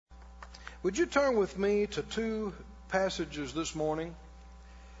Would you turn with me to two passages this morning?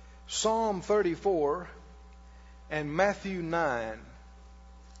 Psalm 34 and Matthew 9.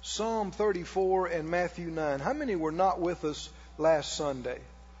 Psalm 34 and Matthew 9. How many were not with us last Sunday?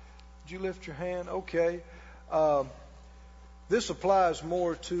 Did you lift your hand? Okay. This applies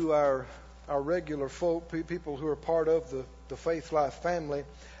more to our regular folk, people who are part of the Faith Life family.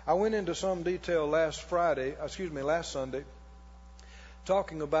 I went into some detail last Sunday,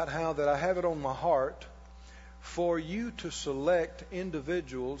 talking about how that I have it on my heart for you to select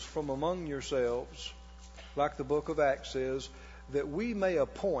individuals from among yourselves, like the book of Acts says, that we may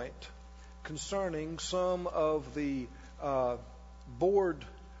appoint concerning some of the board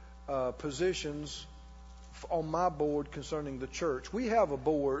positions on my board concerning the church. We have a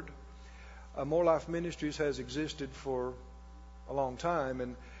board. More Life Ministries has existed for a long time,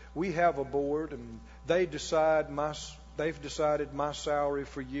 and we have a board, and they've decided my salary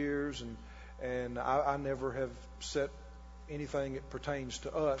for years, and I never have set anything that pertains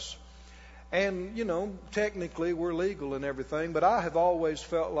to us. And, technically we're legal and everything, but I have always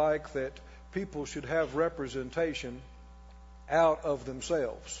felt like that people should have representation out of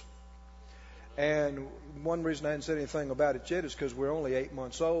themselves. And one reason I hadn't said anything about it yet is because we're only 8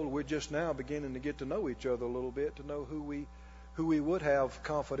 months old. We're just now beginning to get to know each other a little bit, to know who we would have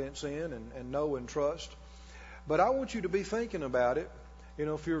confidence in and know and trust. But I want you to be thinking about it.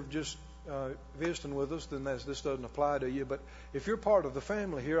 If you're just visiting with us, then this doesn't apply to you. But if you're part of the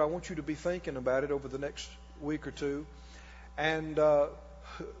family here, I want you to be thinking about it over the next week or two, and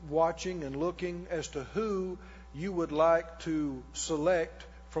watching and looking as to who you would like to select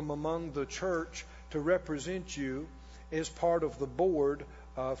from among the church to represent you as part of the board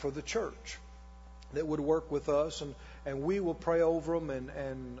for the church that would work with us, and we will pray over them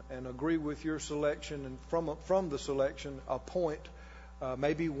and agree with your selection, and from the selection appoint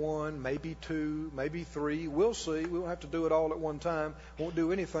maybe one, maybe two, maybe three. We'll see. We won't have to do it all at one time. Won't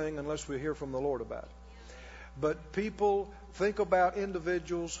do anything unless we hear from the Lord about it. But people, think about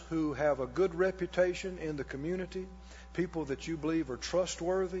individuals who have a good reputation in the community, people that you believe are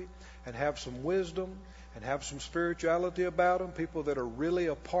trustworthy and have some wisdom and have some spirituality about them, people that are really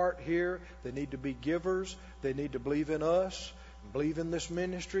a part here. They need to be givers. They need to believe in us, believe in this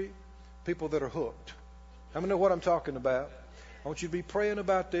ministry, people that are hooked. How many know what I'm talking about? I want you to be praying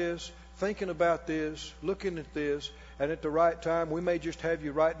about this, thinking about this, looking at this, and at the right time, we may just have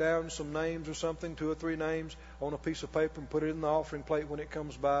you write down some names or something, 2 or 3 names on a piece of paper and put it in the offering plate when it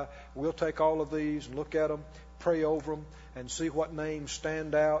comes by. We'll take all of these and look at them, pray over them, and see what names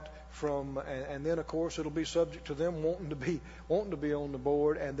stand out from, and then of course it'll be subject to them wanting to be on the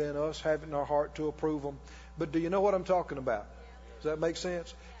board, and then us having our heart to approve them. But do you know what I'm talking about? Does that make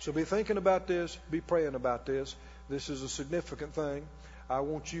sense? So be thinking about this, be praying about this. This is a significant thing. I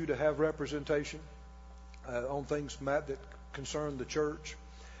want you to have representation on things, Matt, that concern the church.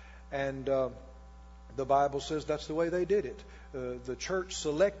 And the Bible says that's the way they did it. The church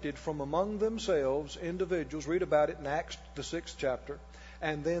selected from among themselves individuals. Read about it in Acts, the 6th chapter.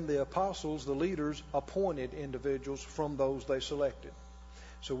 And then the apostles, the leaders, appointed individuals from those they selected.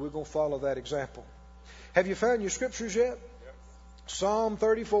 So we're going to follow that example. Have you found your scriptures yet? Yep. Psalm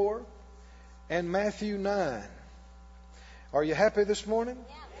 34 and Matthew 9. Are you happy this morning?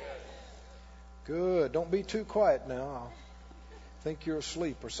 Yes. Good. Don't be too quiet now. I'll think you're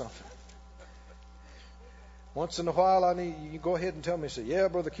asleep or something. Once in a while, you go ahead and tell me, say, yeah,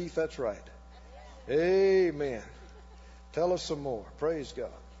 Brother Keith, that's right. Amen. Tell us some more. Praise God.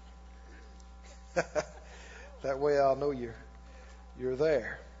 That way I'll know you're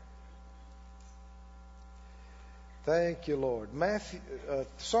there. Thank you, Lord.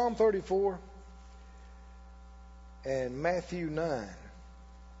 Psalm 34 and Matthew 9.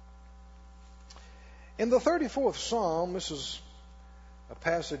 In the 34th Psalm, this is a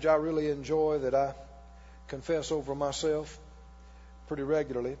passage I really enjoy that I confess over myself pretty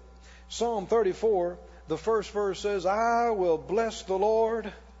regularly. Psalm 34, the first verse says, I will bless the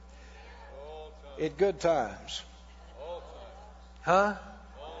Lord at good times. Huh?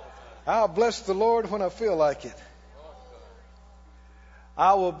 I'll bless the Lord when I feel like it.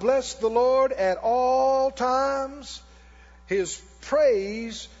 I will bless the Lord at all times. His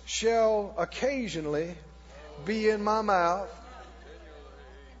praise shall occasionally be in my mouth.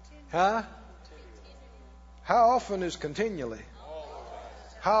 Huh? How often is continually?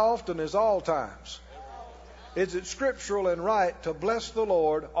 How often is all times? Is it scriptural and right to bless the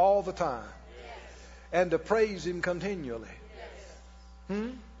Lord all the time? And to praise Him continually?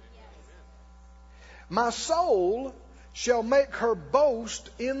 My soul shall make her boast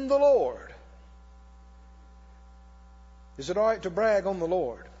in the Lord. Is it all right to brag on the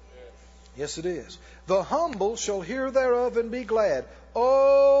Lord? Yes, it is. The humble shall hear thereof and be glad.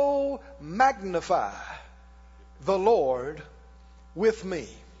 Oh, magnify the Lord with me.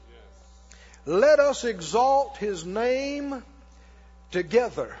 Let us exalt His name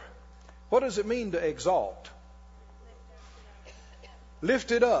together. What does it mean to exalt?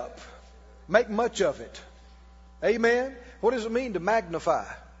 Lift it up. Make much of it. Amen. What does it mean to magnify?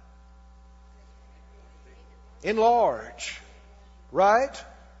 Enlarge. Right?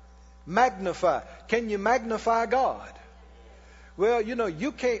 Magnify. Can you magnify God? Well, you know,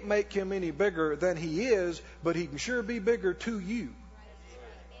 you can't make Him any bigger than He is, but He can sure be bigger to you.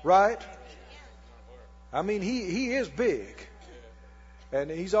 Right? I mean, He is big. And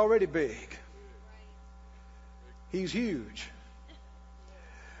He's already big. He's huge.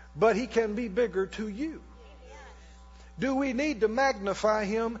 But He can be bigger to you. Do we need to magnify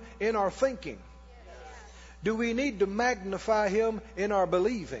Him in our thinking? Do we need to magnify Him in our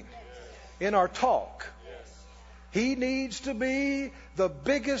believing? In our talk? He needs to be the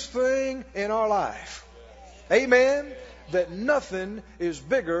biggest thing in our life. Amen? That nothing is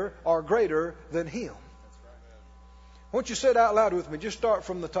bigger or greater than Him. Won't you say it out loud with me? Just start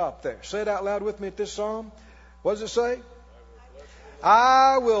from the top there. Say it out loud with me at this psalm. What does it say?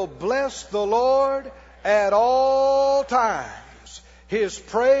 I will bless the Lord at all times. His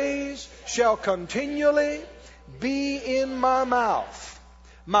praise shall continually be in my mouth.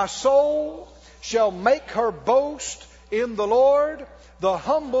 My soul shall make her boast in the Lord. The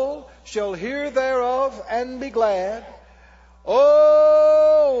humble shall hear thereof and be glad.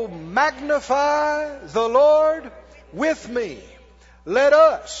 Oh, magnify the Lord with me. Let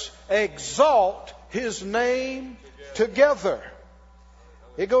us exalt His name together.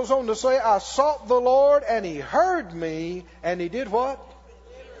 It goes on to say, I sought the Lord and He heard me, and He did what?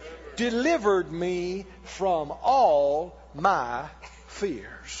 Delivered me from all my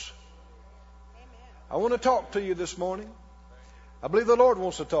fears. I want to talk to you this morning. I believe the Lord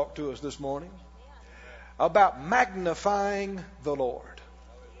wants to talk to us this morning about magnifying the Lord.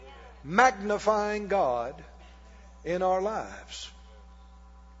 Magnifying God in our lives.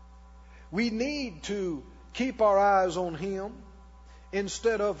 We need to keep our eyes on Him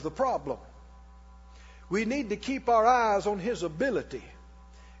instead of the problem. We need to keep our eyes on His ability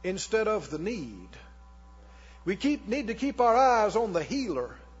instead of the need. We need to keep our eyes on the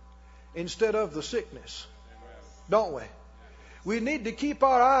healer instead of the sickness. Don't we? We need to keep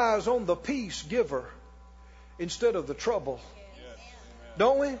our eyes on the peace giver instead of the trouble.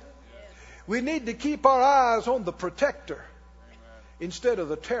 Don't we? We need to keep our eyes on the protector instead of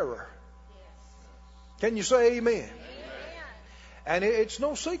the terror. Can you say amen? And it's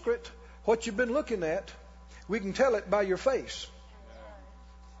no secret what you've been looking at. We can tell it by your face.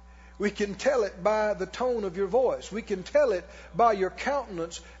 We can tell it by the tone of your voice. We can tell it by your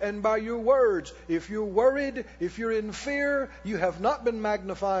countenance and by your words. If you're worried, if you're in fear, you have not been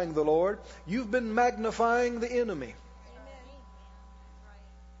magnifying the Lord. You've been magnifying the enemy.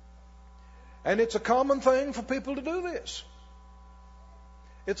 And it's a common thing for people to do this.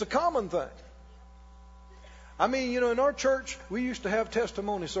 It's a common thing. I mean, you know, in our church, we used to have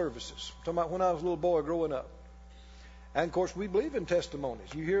testimony services. I'm talking about when I was a little boy growing up. And, of course, we believe in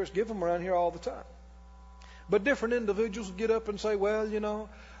testimonies. You hear us give them around here all the time. But different individuals get up and say, well, you know,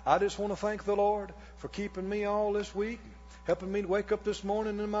 I just want to thank the Lord for keeping me all this week, helping me to wake up this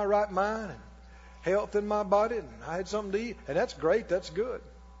morning in my right mind, and health in my body, and I had something to eat. And that's great. That's good.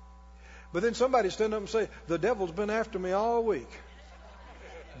 But then somebody stand up and say, the devil's been after me all week.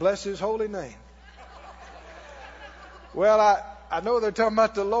 Bless His holy name. Well, I know they're talking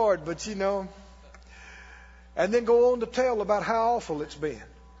about the Lord, but you know. And then go on to tell about how awful it's been.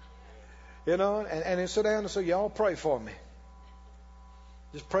 You know, and then sit down and say, y'all pray for me.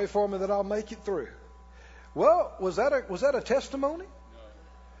 Just pray for me that I'll make it through. Well, was that a testimony?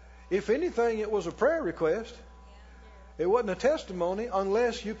 If anything, it was a prayer request. It wasn't a testimony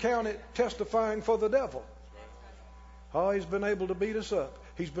unless you count it testifying for the devil. Oh, he's been able to beat us up.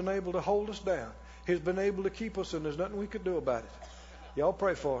 He's been able to hold us down. He's been able to keep us, and there's nothing we could do about it. Y'all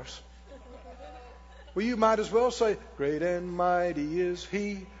pray for us. Well, you might as well say, great and mighty is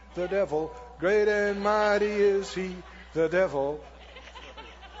He, the devil. Great and mighty is He, the devil.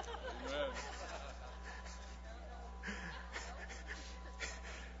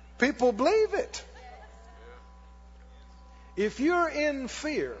 People believe it. If you're in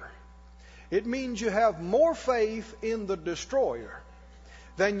fear, it means you have more faith in the destroyer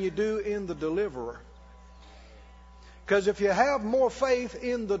than you do in the deliverer. Because if you have more faith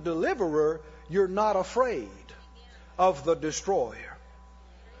in the deliverer, you're not afraid of the destroyer.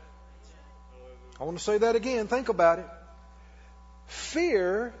 I want to say that again. Think about it.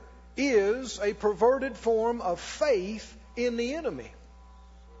 Fear is a perverted form of faith in the enemy.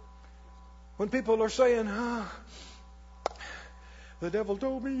 When people are saying, the devil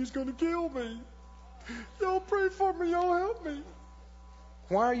told me he's going to kill me. Y'all pray for me. Y'all help me.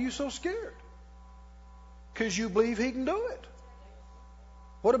 Why are you so scared? Because you believe he can do it.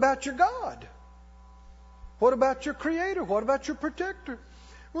 What about your God? What about your Creator? What about your protector?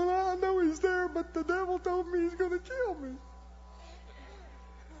 Well, I know he's there, but the devil told me he's going to kill me.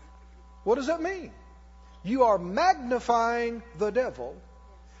 What does that mean? You are magnifying the devil.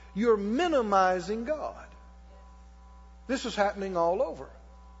 You're minimizing God. This is happening all over.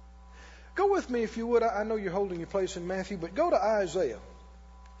 Go with me, if you would. I know you're holding your place in Matthew, but go to Isaiah,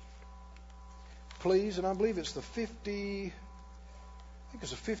 please. And I believe it's the 51st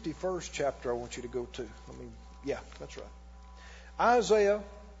chapter I want you to go to. Yeah, that's right. Isaiah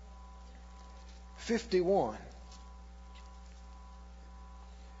 51.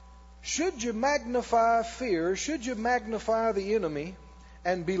 Should you magnify fear? Should you magnify the enemy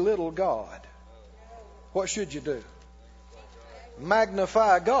and belittle God? What should you do?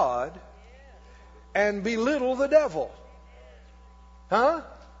 Magnify God and belittle the devil. Huh?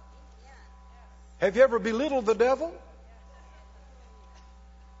 Have you ever belittled the devil?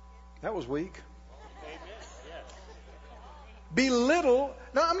 That was weak. Belittle.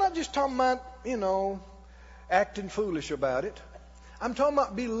 Now, I'm not just talking about, acting foolish about it. I'm talking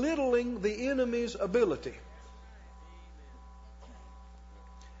about belittling the enemy's ability.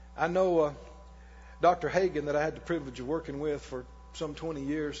 I know Dr. Hagin, that I had the privilege of working with for some 20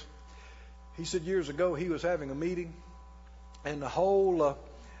 years. He said years ago he was having a meeting, and the whole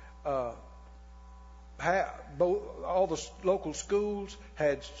all the local schools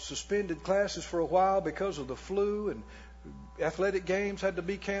had suspended classes for a while because of the flu, and athletic games had to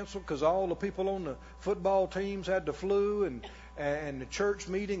be canceled because all the people on the football teams had the flu, and the church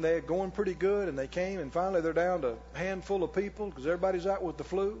meeting, they had going pretty good, and they came, and finally they're down to a handful of people because everybody's out with the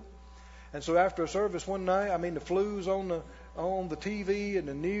flu. And so after a service one night, the flu's on the TV and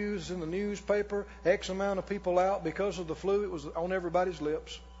the news in the newspaper, X amount of people out because of the flu. It was on everybody's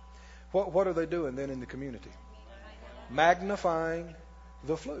lips. What are they doing then in the community? Magnifying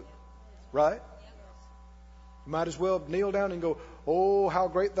the flu, right? You might as well kneel down and go, "Oh, how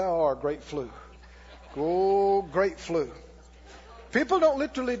great thou art, great flu. Oh, great flu." People don't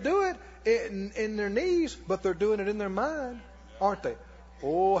literally do it in their knees, but they're doing it in their mind, aren't they?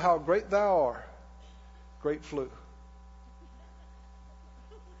 "Oh, how great thou art, great flu."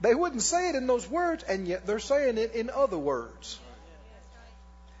 They wouldn't say it in those words, and yet they're saying it in other words.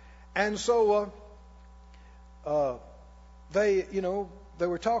 And so they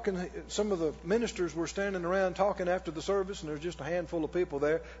were talking. Some of the ministers were standing around talking after the service, and there's just a handful of people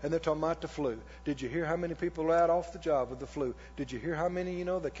there, and they're talking about the flu. Did you hear how many people are out off the job with the flu? Did you hear how many,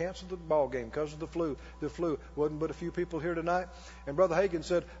 they canceled the ball game because of the flu? The flu. Wasn't but a few people here tonight. And Brother Hagin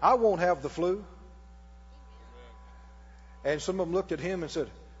said, "I won't have the flu." And some of them looked at him and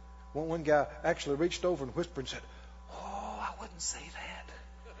said, one guy actually reached over and whispered and said, "Oh, I wouldn't say that.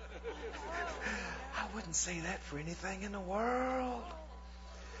 I wouldn't say that for anything in the world.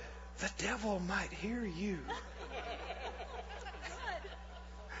 The devil might hear you."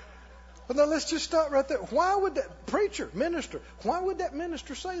 Well, now let's just stop right there. Why would that minister, why would that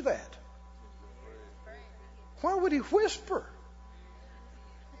minister say that? Why would he whisper?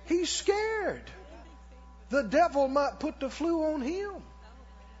 He's scared. The devil might put the flu on him.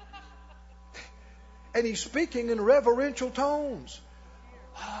 And he's speaking in reverential tones.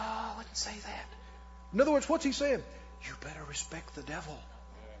 "Oh, I wouldn't say that." In other words, what's he saying? You better respect the devil.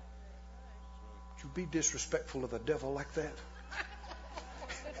 You be disrespectful of the devil like that,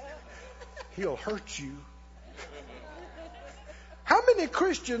 he'll hurt you. How many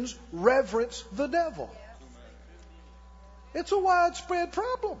Christians reverence the devil? It's a widespread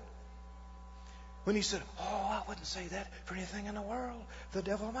problem. When he said, "Oh, I wouldn't say that for anything in the world. The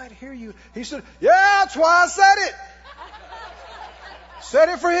devil might hear you." He said, "Yeah, that's why I said it. Said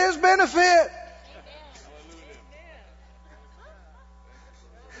it for his benefit.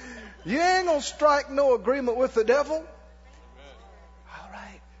 You ain't going to strike no agreement with the devil. All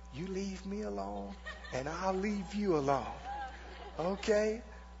right, you leave me alone, and I'll leave you alone. Okay,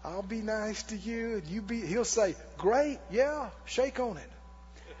 I'll be nice to you, and he'll say, 'Great, yeah, shake on it.'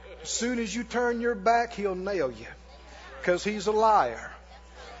 As soon as you turn your back, he'll nail you, because he's a liar.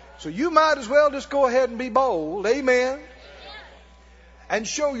 So you might as well just go ahead and be bold, amen, and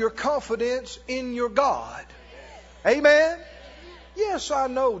show your confidence in your God. Amen. Yes, I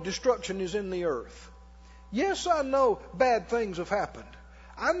know destruction is in the earth. Yes, I know bad things have happened.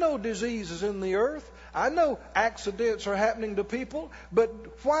 I know disease is in the earth. I know accidents are happening to people, but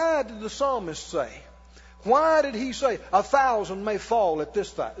why did the psalmist say? Why did he say 1,000 may fall at this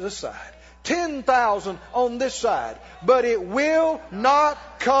side, 10,000 on this side, but it will not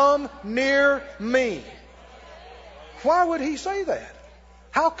come near me? Why would he say that?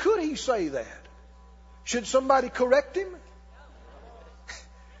 How could he say that? Should somebody correct him?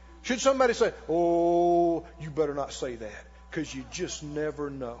 Should somebody say, oh, you better not say that, because you just never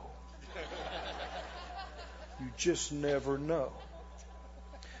know. You just never know.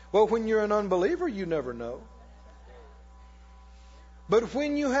 Well, when you're an unbeliever, you never know. But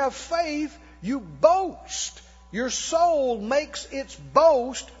when you have faith, you boast. Your soul makes its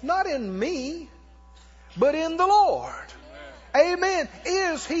boast not in me, but in the Lord. Amen.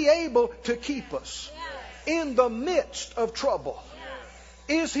 Is He able to keep us in the midst of trouble?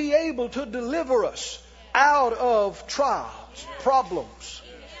 Is He able to deliver us out of trials, problems?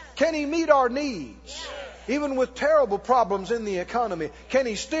 Can He meet our needs? Even with terrible problems in the economy, can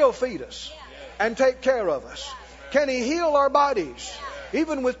He still feed us and take care of us? Can He heal our bodies?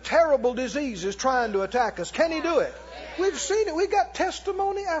 Even with terrible diseases trying to attack us, can He do it? We've seen it. We've got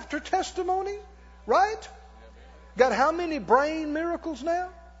testimony after testimony, right? Got how many brain miracles now?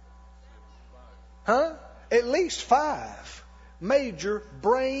 Huh? At least 5 major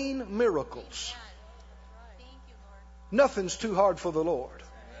brain miracles. Nothing's too hard for the Lord.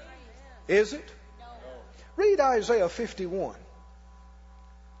 Is it? Read Isaiah 51.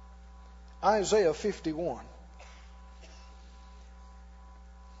 Isaiah 51.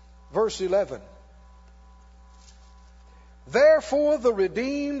 Verse 11. Therefore the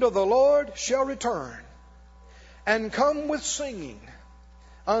redeemed of the Lord shall return and come with singing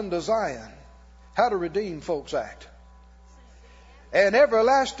unto Zion. How do redeemed folks act? And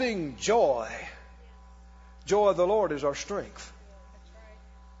everlasting joy. Joy of the Lord is our strength.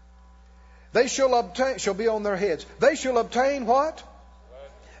 They shall be on their heads. They shall obtain what?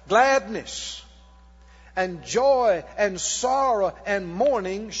 Gladness. And joy and sorrow and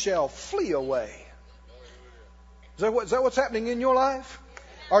mourning shall flee away. Is that what's happening in your life?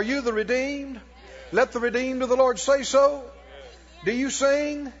 Are you the redeemed? Let the redeemed of the Lord say so. Do you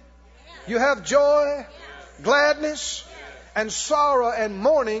sing? You have joy, gladness, and sorrow and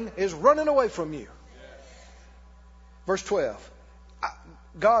mourning is running away from you. Verse 12.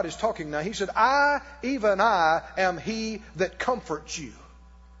 God is talking now. He said, even I, am He that comforts you.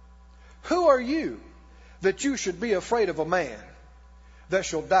 Who are you that you should be afraid of a man that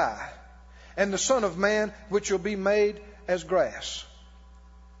shall die, and the Son of Man which shall be made as grass?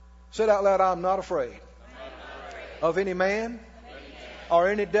 Say it out loud, I'm not afraid of any man, or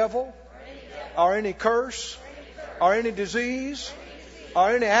any devil, or any curse, or any disease,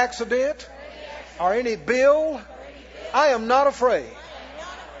 or any accident, or any bill. I am not afraid.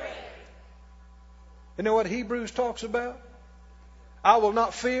 You know what Hebrews talks about? I will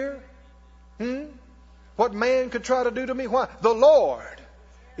not fear. What man could try to do to me? Why? The Lord,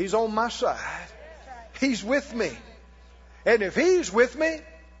 He's on my side. He's with me. And if He's with me,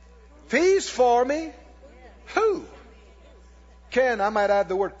 if He's for me, who can, I might add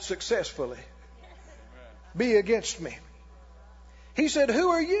the word successfully, be against me? He said, who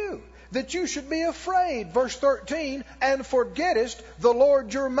are you that you should be afraid? Verse 13, and forgettest the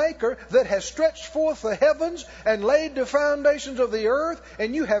Lord your Maker, that has stretched forth the heavens and laid the foundations of the earth,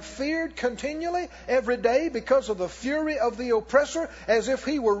 and you have feared continually every day because of the fury of the oppressor, as if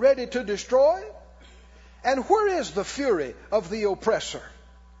he were ready to destroy? And where is the fury of the oppressor?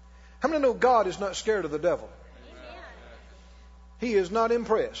 How many know God is not scared of the devil? He is not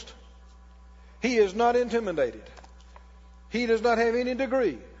impressed. He is not intimidated. He does not have any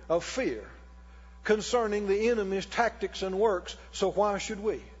degree of fear concerning the enemy's tactics and works, so why should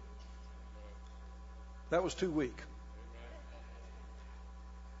we? That was too weak.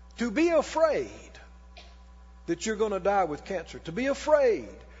 To be afraid that you're going to die with cancer, to be afraid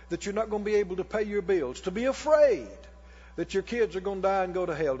that you're not going to be able to pay your bills, to be afraid that your kids are going to die and go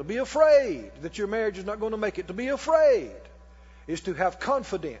to hell, to be afraid that your marriage is not going to make it, to be afraid is to have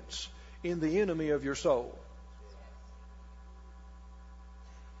confidence in the enemy of your soul.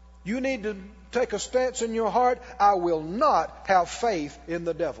 You need to take a stance in your heart. I will not have faith in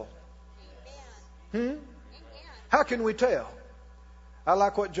the devil. How can we tell? I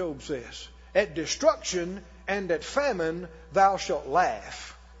like what Job says. At destruction and at famine thou shalt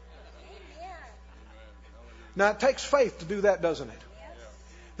laugh. Now it takes faith to do that, doesn't it?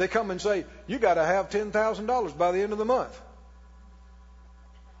 They come and say, you got to have $10,000 by the end of the month.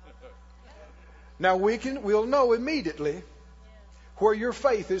 Now we'll know immediately where your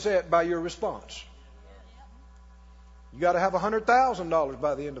faith is at by your response. You got to have $100,000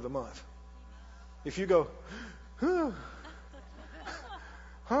 by the end of the month. If you go,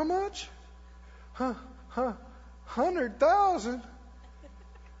 how much? 100,000.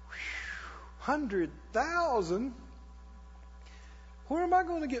 100,000. Where am I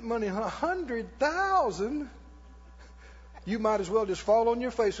going to get money? 100,000. You might as well just fall on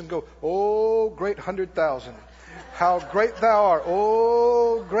your face and go, oh, great 100,000. How great thou art.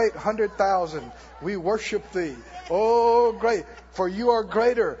 Oh, great 100,000. We worship thee. Oh, great. For you are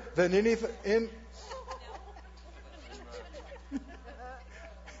greater than anything.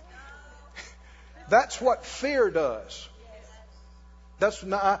 That's what fear does. That's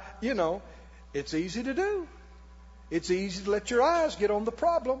not, it's easy to do. It's easy to let your eyes get on the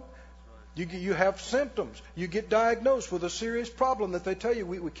problem. You have symptoms. You get diagnosed with a serious problem that they tell you,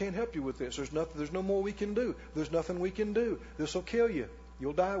 we can't help you with this. There's no more we can do. There's nothing we can do. This will kill you.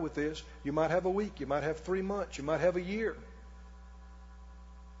 You'll die with this. You might have a week. You might have 3 months. You might have a year.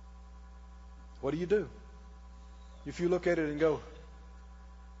 What do? If you look at it and go,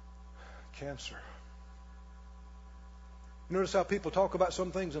 cancer. You notice how people talk about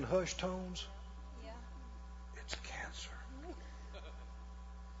some things in hushed tones? Yeah. It's cancer.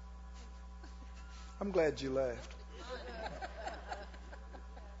 I'm glad you laughed.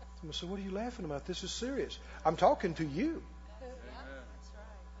 Someone said, what are you laughing about? This is serious. I'm talking to you. That's right.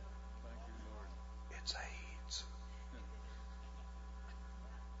 It's AIDS.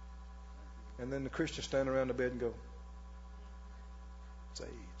 And then the Christians stand around the bed and go, it's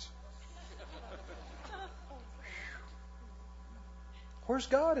AIDS. Where's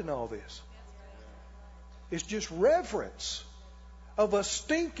God in all this? It's just reverence of a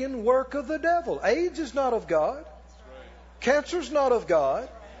stinking work of the devil. AIDS is not of God. Cancer's not of God.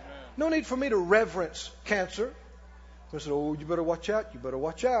 No need for me to reverence cancer. I said, oh, you better watch out. You better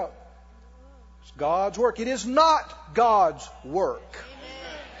watch out. It's God's work. It is not God's work.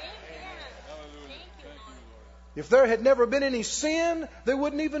 If there had never been any sin, there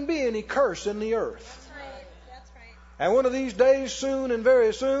wouldn't even be any curse in the earth. And one of these days, soon and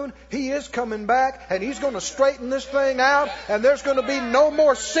very soon, He is coming back and He's going to straighten this thing out, and there's going to be no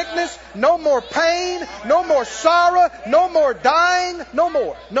more sickness, no more pain, no more sorrow, no more dying, no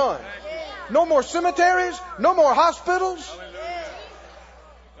more. None. No more cemeteries, no more hospitals.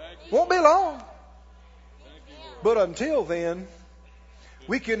 Won't be long. But until then,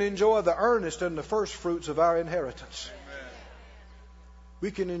 we can enjoy the earnest and the first fruits of our inheritance.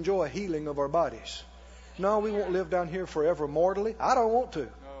 We can enjoy healing of our bodies. No, we won't live down here forever mortally. I don't want to.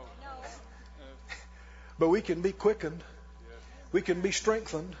 But we can be quickened. We can be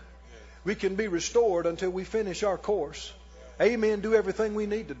strengthened. We can be restored until we finish our course. Amen. Do everything we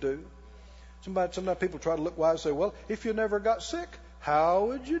need to do. Sometimes people try to look wise and say, well, if you never got sick, how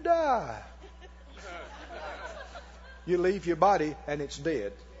would you die? You leave your body and it's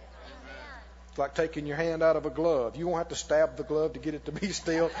dead. It's like taking your hand out of a glove. You won't have to stab the glove to get it to be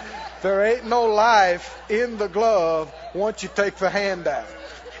still. There ain't no life in the glove once you take the hand out.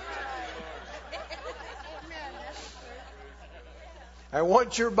 And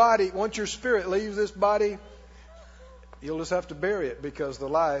once your spirit leaves this body, you'll just have to bury it because the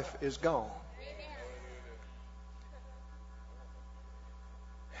life is gone.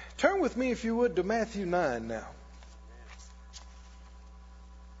 Turn with me, if you would, to Matthew 9 now.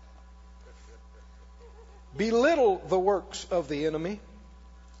 Belittle the works of the enemy.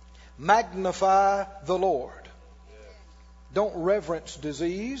 Magnify the Lord. Don't reverence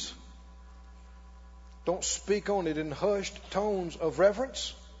disease. Don't speak on it in hushed tones of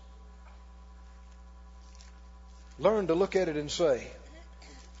reverence. Learn to look at it and say,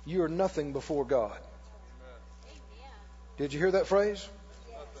 you are nothing before God. Did you hear that phrase?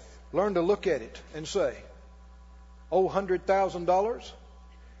 Learn to look at it and say, oh, $100,000,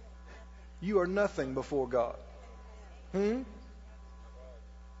 you are nothing before God.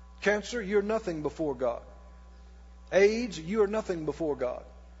 Cancer, you're nothing before God. AIDS, you are nothing before God.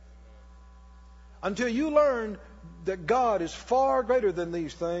 Until you learn that God is far greater than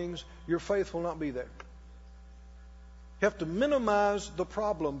these things, your faith will not be there. You have to minimize the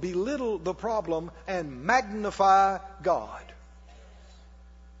problem, belittle the problem, and magnify God.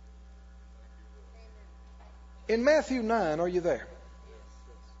 In Matthew 9, are you there?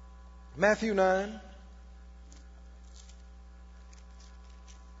 Matthew 9.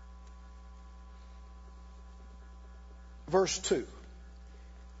 Verse 2.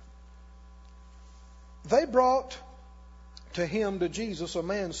 They brought to Jesus, a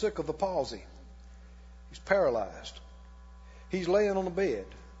man sick of the palsy. He's paralyzed. He's laying on a bed.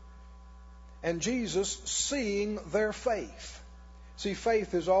 And Jesus, seeing their faith. See,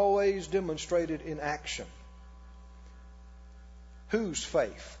 faith is always demonstrated in action. Whose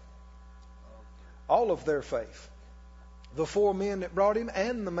faith? all of their faith. The 4 men that brought him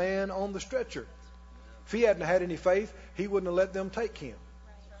and the man on the stretcher. If he hadn't had any faith, he wouldn't have let them take him.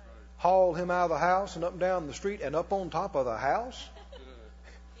 Haul him out of the house and up and down the street and up on top of the house.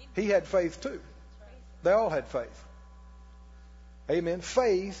 He had faith too. They all had faith. Amen.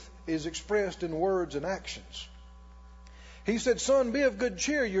 Faith is expressed in words and actions. He said, Son, be of good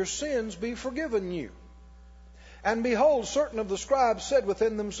cheer, your sins be forgiven you. And behold, certain of the scribes said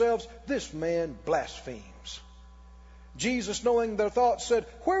within themselves, This man blasphemes. Jesus, knowing their thoughts, said,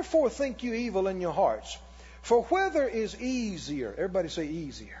 Wherefore think you evil in your hearts? For whether is easier, everybody say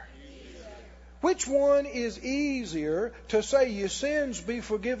easier. Which one is easier, to say your sins be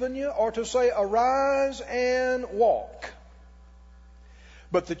forgiven you, or to say arise and walk?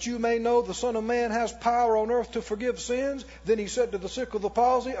 But that you may know the Son of Man has power on earth to forgive sins. Then he said to the sick of the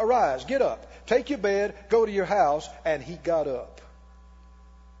palsy, Arise, get up, take your bed, go to your house. And he got up.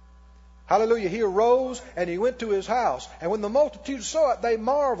 Hallelujah. He arose and he went to his house. And when the multitude saw it, they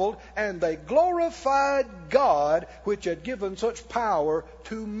marveled and they glorified God, which had given such power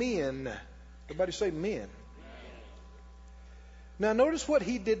to men. Everybody say men. Now notice what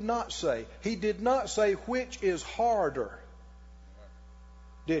he did not say. He did not say which is harder.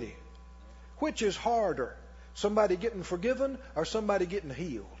 Did he? Which is harder? Somebody getting forgiven or somebody getting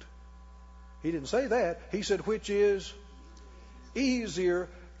healed? He didn't say that. He said which is easier,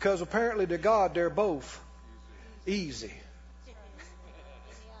 because apparently to God they're both easy.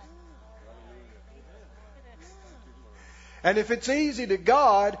 And if it's easy to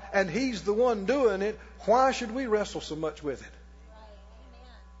God and He's the one doing it, why should we wrestle so much with it?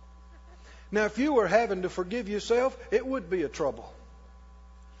 Now, if you were having to forgive yourself, it would be a trouble.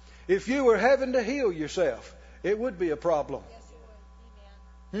 If you were having to heal yourself, it would be a problem.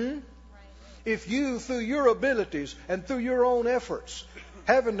 If you, through your abilities and through your own efforts,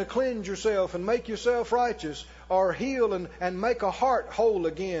 having to cleanse yourself and make yourself righteous, or heal and make a heart whole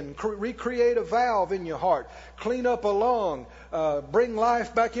again, recreate a valve in your heart, clean up a lung, bring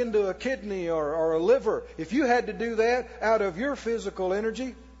life back into a kidney or a liver, if you had to do that out of your physical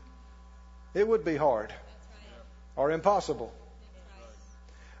energy, it would be hard or impossible.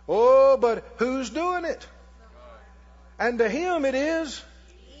 Oh, but who's doing it? And to Him it is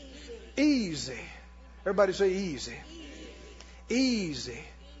easy. Everybody say easy. Easy.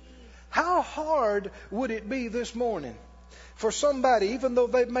 How hard would it be this morning for somebody, even though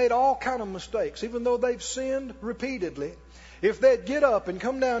they've made all kind of mistakes, even though they've sinned repeatedly, if they'd get up and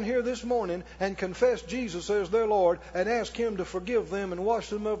come down here this morning and confess Jesus as their Lord and ask Him to forgive them and wash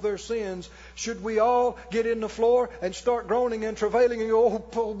them of their sins, should we all get in the floor and start groaning and travailing and go,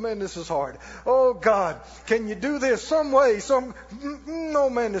 oh man, this is hard. Oh God, can you do this some way? No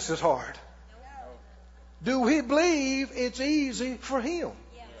man, this is hard. Do we believe it's easy for Him?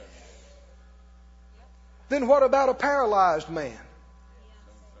 Then what about a paralyzed man?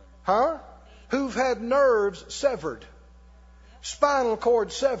 Who've had nerves severed, spinal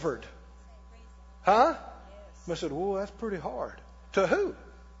cord severed. I said, well, that's pretty hard. To who?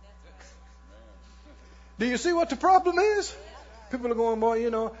 Do you see what the problem is? People are going,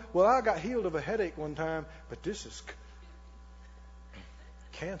 boy, well, I got healed of a headache one time, but this is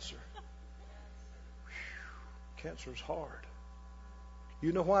cancer. Cancer is hard.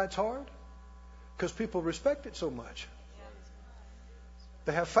 You know why it's hard? Because people respect it so much.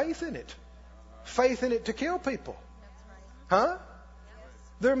 They have faith in it. Faith in it to kill people.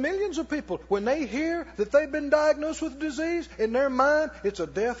 There are millions of people, when they hear that they've been diagnosed with disease, in their mind, it's a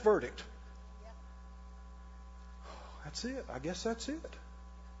death verdict. That's it. I guess that's it.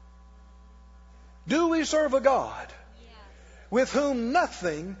 Do we serve a God with whom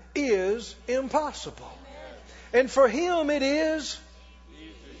nothing is impossible? And for Him it is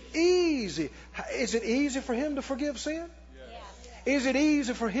easy. Is it easy for Him to forgive sin? Is it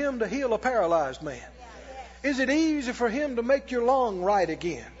easy for Him to heal a paralyzed man? Is it easy for Him to make your lung right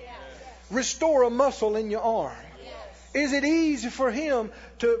again? Restore a muscle in your arm? Is it easy for Him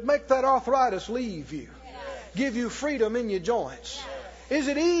to make that arthritis leave you? Give you freedom in your joints? Is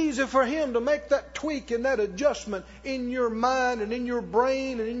it easy for Him to make that tweak and that adjustment in your mind and in your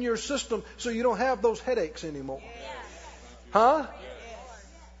brain and in your system so you don't have those headaches anymore?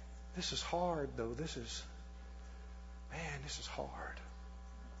 This is hard, though. This is hard.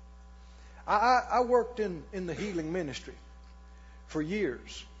 I worked in the healing ministry for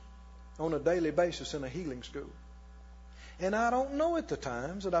years on a daily basis in a healing school. And I don't know at the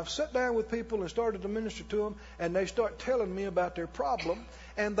times that I've sat down with people and started to minister to them, and they start telling me about their problem,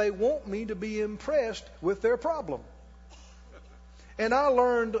 and they want me to be impressed with their problem. And I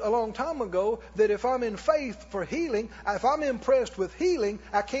learned a long time ago that if I'm in faith for healing, if I'm impressed with healing,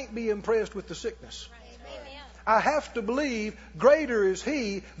 I can't be impressed with the sickness. I have to believe greater is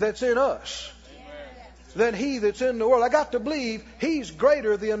He that's in us than he that's in the world. I got to believe He's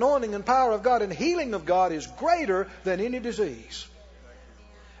greater. The anointing and power of God and healing of God is greater than any disease.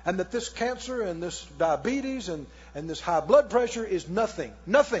 And that this cancer and this diabetes and this high blood pressure is nothing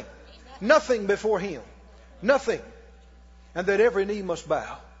before Him. Nothing. And that every knee must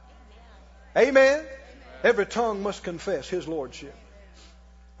bow. Amen? Every tongue must confess His Lordship.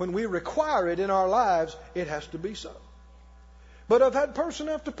 When we require it in our lives, it has to be so. But I've had person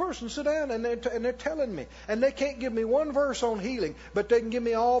after person sit down and they're telling me, and they can't give me one verse on healing, but they can give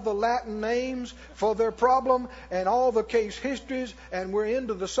me all the Latin names for their problem and all the case histories, and we're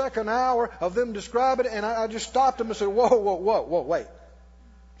into the second hour of them describing it, and I just stopped them and said, whoa, wait.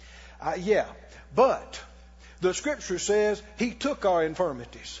 Yeah, but the Scripture says He took our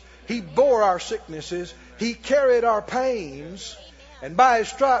infirmities. He bore our sicknesses. He carried our pains, and by His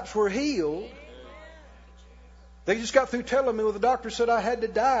stripes we're healed. They just got through telling me, well, the doctor said I had to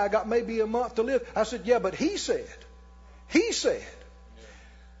die. I got maybe a month to live. I said, yeah, but He said,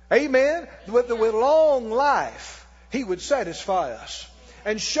 amen, with long life, He would satisfy us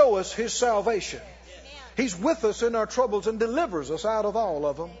and show us His salvation. He's with us in our troubles and delivers us out of all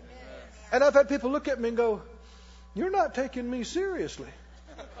of them. And I've had people look at me and go, you're not taking me seriously.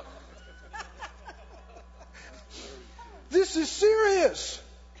 This is serious.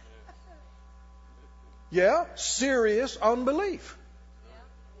 Yeah, serious unbelief.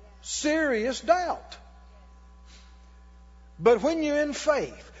 Serious doubt. But when you're in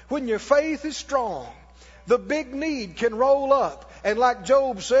faith, when your faith is strong, the big need can roll up. And like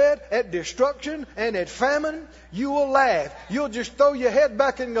Job said, at destruction and at famine, you will laugh. You'll just throw your head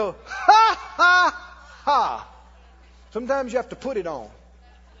back and go, ha, ha, ha. Sometimes you have to put it on.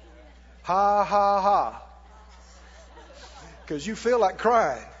 Ha, ha, ha. Because you feel like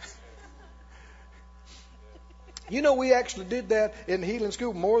crying. You know, we actually did that in healing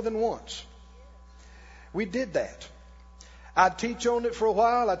school more than once. We did that. I'd teach on it for a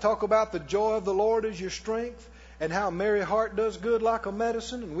while. I'd talk about the joy of the Lord is your strength and how a merry heart does good like a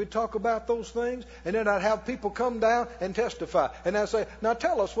medicine. And we'd talk about those things. And then I'd have people come down and testify. And I'd say, now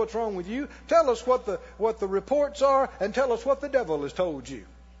tell us what's wrong with you. Tell us what the reports are and tell us what the devil has told you.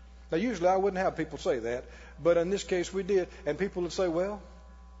 Now, usually I wouldn't have people say that. But in this case we did. And people would say, well,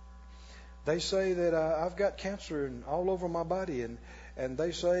 they say that I've got cancer all over my body, and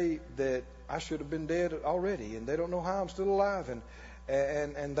they say that I should have been dead already, and they don't know how I'm still alive.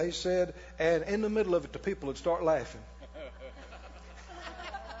 And they said, and in the middle of it, the people would start laughing.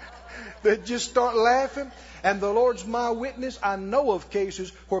 They'd just start laughing, and the Lord's my witness. I know of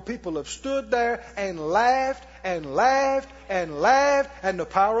cases where people have stood there and laughed and laughed and laughed, and the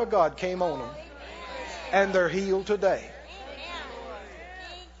power of God came on them, and they're healed today.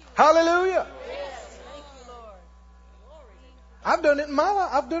 Hallelujah. I've done it in my life.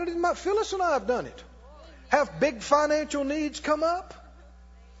 I've done it in my... Phyllis and I have done it. Have big financial needs come up.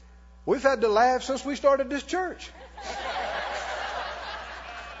 We've had to laugh since we started this church.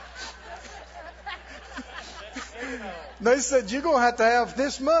 They said, you're going to have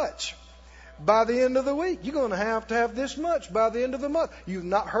this much by the end of the week. You're going to have this much by the end of the month. You've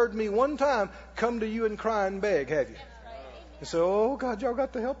not heard me one time come to you and cry and beg, have you? You say, oh, God, y'all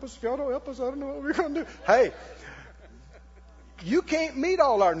got to help us. If y'all don't help us, I don't know what we're going to do. Hey, you can't meet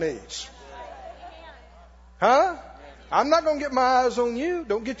all our needs. Huh? I'm not going to get my eyes on you.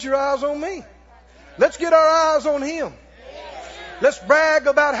 Don't get your eyes on me. Let's get our eyes on Him. Let's brag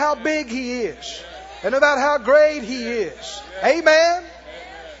about how big He is and about how great He is. Amen?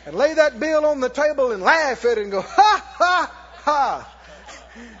 And lay that bill on the table and laugh at it and go, ha, ha, ha.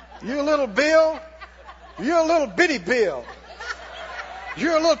 You little bill. You're a little bitty bill.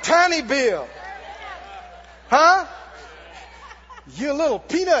 You're a little tiny bill. Huh? You're a little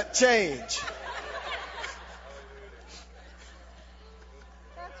peanut change.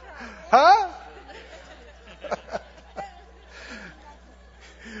 Huh?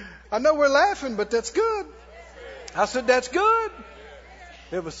 I know we're laughing, but that's good. I said, that's good.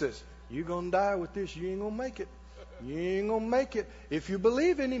 Ever says, you're going to die with this. You ain't going to make it. You ain't going to make it. If you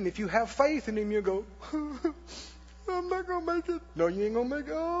believe in Him, if you have faith in Him, you go, I'm not going to make it. No, you ain't going to make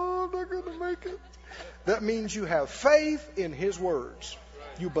it. Oh, I'm not going to make it. That means you have faith in His words.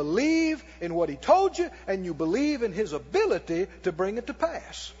 You believe in what He told you, and you believe in His ability to bring it to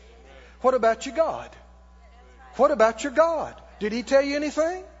pass. What about your God? What about your God? Did He tell you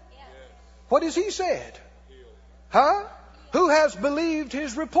anything? What has He said? Huh? Who has believed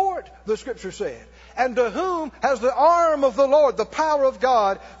his report, the Scripture said. And to whom has the arm of the Lord, the power of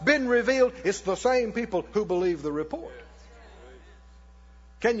God, been revealed? It's the same people who believe the report.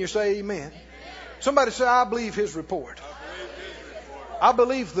 Can you say amen? Somebody say, I believe his report. I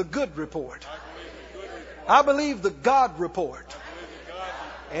believe the good report. I believe the God report.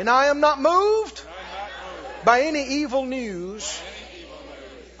 And I am not moved by any evil news.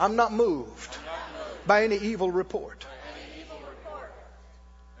 I'm not moved by any evil report.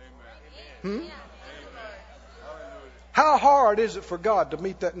 How hard is it for God to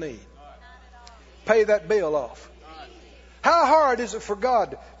meet that need? Pay that bill off. How hard is it for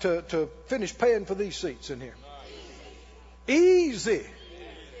God to finish paying for these seats in here? Easy.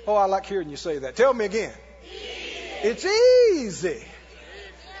 Oh, I like hearing you say that. Tell me again. It's easy.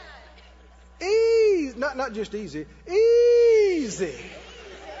 Easy. Not just easy. Easy.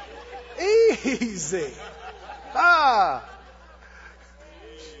 Easy. Ah.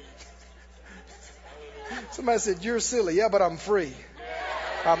 Somebody said, you're silly. Yeah, but I'm free.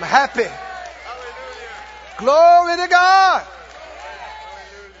 I'm happy. Glory to God.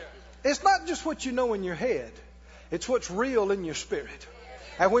 It's not just what you know in your head. It's what's real in your spirit.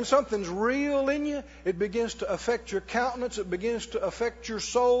 And when something's real in you, it begins to affect your countenance. It begins to affect your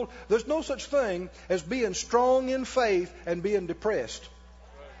soul. There's no such thing as being strong in faith and being depressed.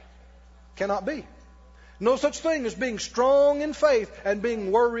 Cannot be. No such thing as being strong in faith and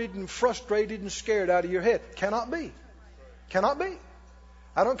being worried and frustrated and scared out of your head. Cannot be. Cannot be.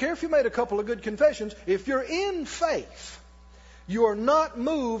 I don't care if you made a couple of good confessions. If you're in faith, you are not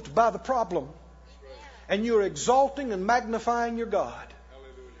moved by the problem. And you're exalting and magnifying your God.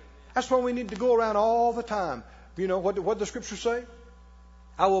 That's why we need to go around all the time. You know what the Scripture say?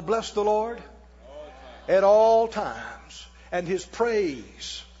 I will bless the Lord at all times, and his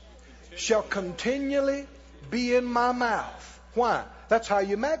praise shall continually be in my mouth. Why? That's how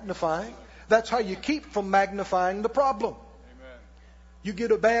you magnify. That's how you keep from magnifying the problem. You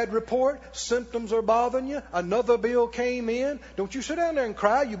get a bad report, symptoms are bothering you, another bill came in. Don't you sit down there and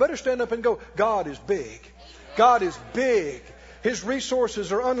cry. You better stand up and go, God is big. God is big. His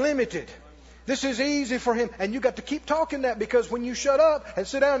resources are unlimited. This is easy for him. And you got to keep talking that, because when you shut up and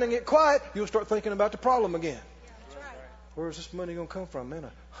sit down and get quiet, you'll start thinking about the problem again. Where's this money going to come from? Man,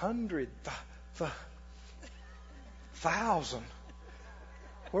 100,000.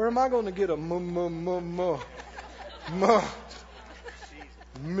 Where am I going to get a million?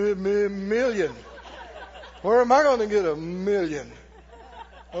 Where am I going to get a million?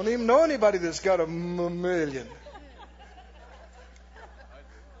 I don't even know anybody that's got a million.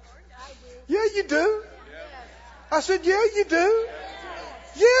 Yeah, you do. I said, yeah, you do.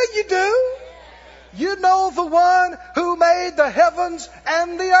 Yeah, you do. You know the one who made the heavens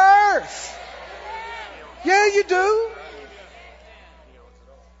and the earth. Yeah, you do.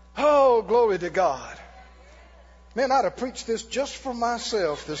 Oh, glory to God. Man, I'd have preached this just for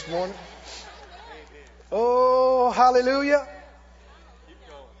myself this morning. Oh, hallelujah.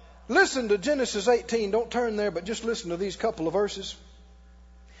 Listen to Genesis 18. Don't turn there, but just listen to these couple of verses.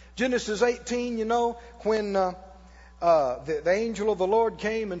 Genesis 18, you know, when the angel of the Lord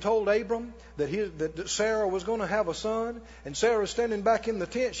came and told Abram that Sarah was going to have a son, and Sarah standing back in the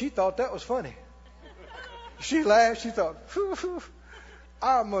tent, she thought that was funny. She laughed. She thought,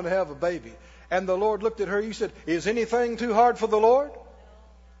 I'm going to have a baby. And the Lord looked at her. He said, is anything too hard for the Lord?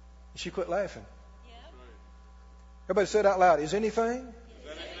 She quit laughing. Everybody said out loud, is anything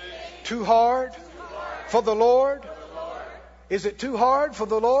too hard for the Lord? Is it too hard for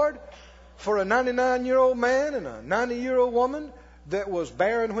the Lord for a 99-year-old man and a 90-year-old woman that was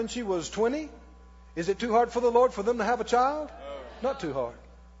barren when she was 20? Is it too hard for the Lord for them to have a child? Not too hard.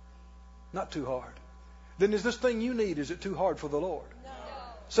 Not too hard. Then is this thing you need, is it too hard for the Lord? No.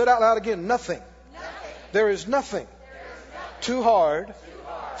 Say it out loud again. Nothing. There is nothing too hard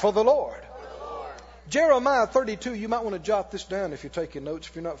for the Lord. Jeremiah 32, you might want to jot this down if you're taking notes,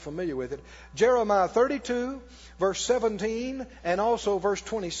 if you're not familiar with it. Jeremiah 32, verse 17, and also verse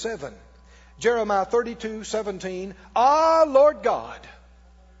 27. Jeremiah 32, 17. Ah, Lord God,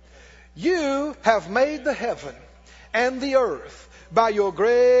 you have made the heaven and the earth by your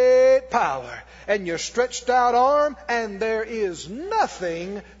great power and your stretched out arm, and there is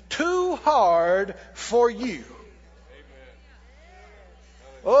nothing too hard for you.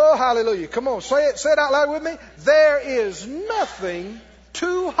 Oh, hallelujah. Come on, say it out loud with me. There is nothing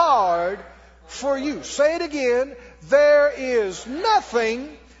too hard for you. Say it again. There is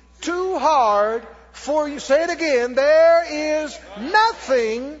nothing too hard for you. Say it again. There is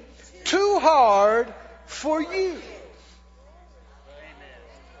nothing too hard for you.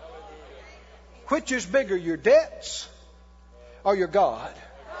 Which is bigger, your debts or your God?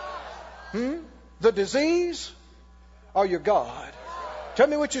 The disease or your God? Tell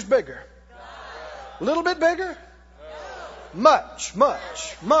me which is bigger. A little bit bigger? Much,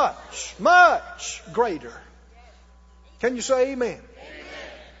 much, much, much greater. Can you say amen?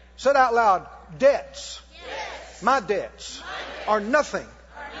 Say it out loud. Debts. My debts are nothing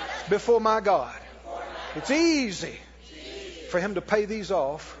before my God. It's easy for Him to pay these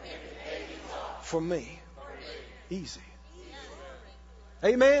off for me. Easy.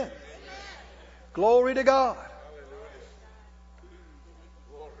 Amen. Glory to God.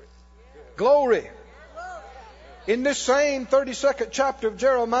 Glory. In this same 32nd chapter of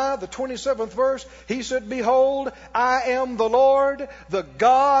Jeremiah, the 27th verse, He said, Behold, I am the Lord, the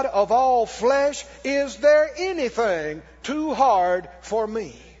God of all flesh. Is there anything too hard for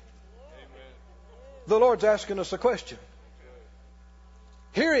me? The Lord's asking us a question.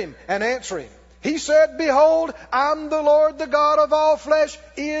 Hear Him and answer Him. He said, Behold, I'm the Lord, the God of all flesh.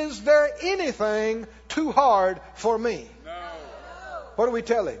 Is there anything too hard for me? No. What do we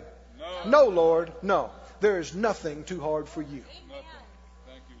tell Him? No, Lord, no. There is nothing too hard for you.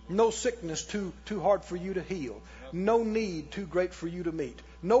 No sickness too hard for you to heal. No need too great for you to meet.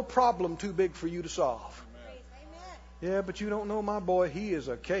 No problem too big for you to solve. Yeah, but you don't know my boy. He is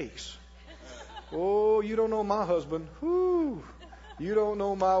a case. Oh, you don't know my husband. Whoo. You don't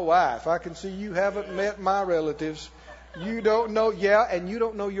know my wife. I can see you haven't met my relatives. You don't know, and you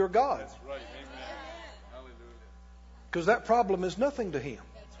don't know your God. Because that problem is nothing to Him.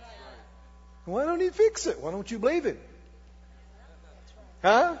 Why don't He fix it? Why don't you believe Him?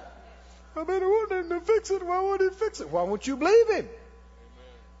 Huh? I better want Him to fix it. Why won't He fix it? Why won't you believe Him?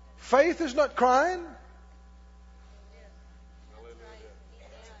 Faith is not crying.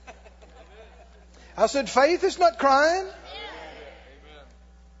 I said faith is not crying.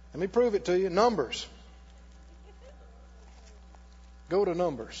 Let me prove it to you. Numbers. Go to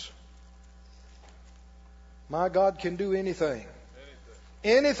Numbers. My God can do anything.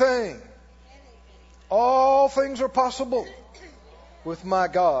 Anything. All things are possible with my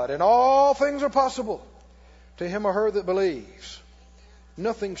God. And all things are possible to him or her that believes.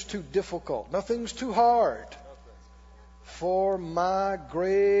 Nothing's too difficult. Nothing's too hard for my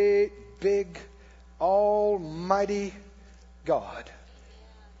great, big, almighty God.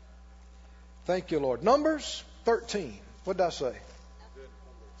 Thank you, Lord. Numbers 13. What did I say?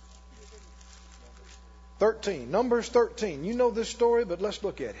 13. Numbers 13. You know this story, but let's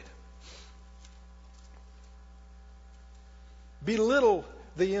look at it. Belittle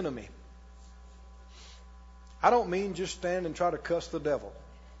the enemy. I don't mean just stand and try to cuss the devil.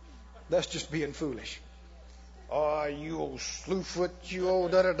 That's just being foolish. Oh, you old slewfoot, you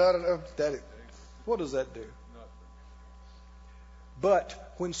old da-da-da-da-da. What does that do?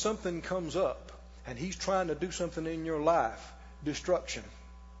 But when something comes up and he's trying to do something in your life, destruction,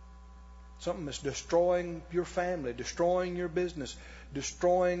 something that's destroying your family, destroying your business,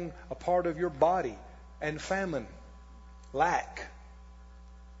 destroying a part of your body, and famine, lack,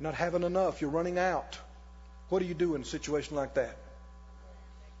 not having enough, you're running out. What do you do in a situation like that?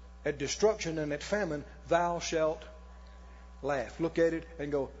 At destruction and at famine, thou shalt laugh. Look at it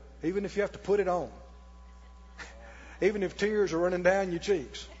and go, even if you have to put it on, even if tears are running down your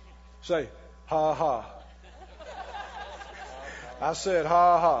cheeks, say, ha ha. I said,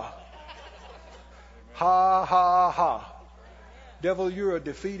 ha ha. Ha ha ha. Devil, you're a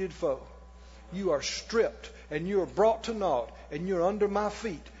defeated foe. You are stripped and you are brought to naught and you're under my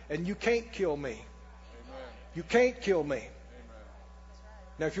feet and you can't kill me. You can't kill me.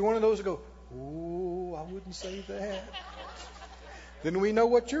 Now, if you're one of those that go, oh, I wouldn't say that, then we know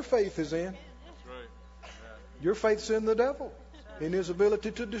what your faith is in. Your faith's in the devil, in his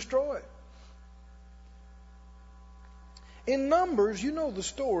ability to destroy. In Numbers, you know the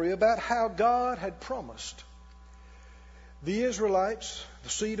story about how God had promised the Israelites, the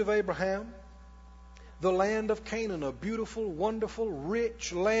seed of Abraham, the land of Canaan, a beautiful, wonderful,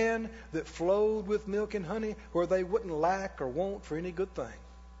 rich land that flowed with milk and honey, where they wouldn't lack or want for any good thing.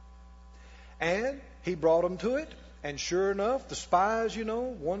 And he brought them to it. And sure enough, the spies,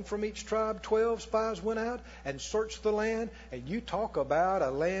 one from each tribe, 12 spies went out and searched the land. And you talk about a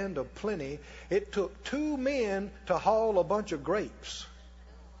land of plenty. It took 2 men to haul a bunch of grapes.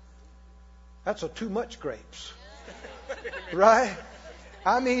 That's too much grapes. Right?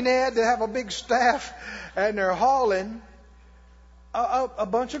 I mean, they had to have a big staff and they're hauling a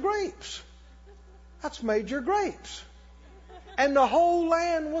bunch of grapes. That's major grapes. And the whole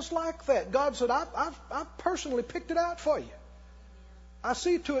land was like that. God said, I've personally picked it out for you. I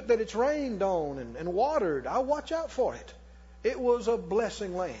see to it that it's rained on and watered. I'll watch out for it. It was a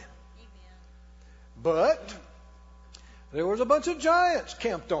blessing land. But There was a bunch of giants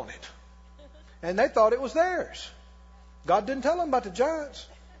camped on it. And they thought it was theirs. God didn't tell them about the giants.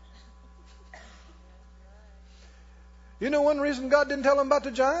 You know one reason God didn't tell them about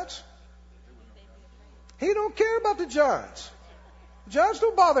the giants? He don't care about the giants. Giants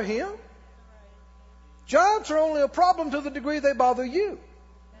don't bother Him. Giants are only a problem to the degree they bother you.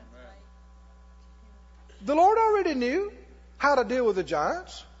 The Lord already knew how to deal with the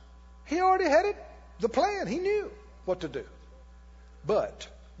giants. He already had the plan. He knew what to do. But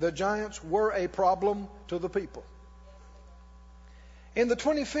the giants were a problem to the people. In the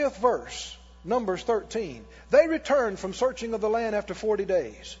 25th verse, Numbers 13, they returned from searching of the land after 40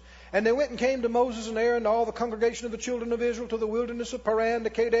 days. And they went and came to Moses and Aaron and all the congregation of the children of Israel to the wilderness of Paran to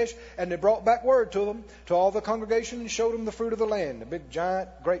Kadesh. And they brought back word to them, to all the congregation, and showed them the fruit of the land, the big giant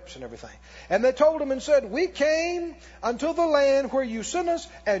grapes and everything. And they told them and said, we came unto the land where you sent us,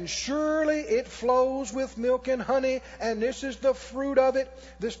 and surely it flows with milk and honey, and this is the fruit of it,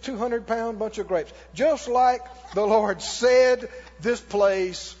 this 200-pound bunch of grapes. Just like the Lord said, this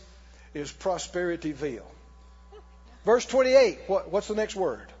place is Prosperityyville. Verse 28, what's the next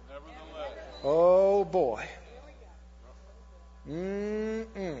word? Oh boy.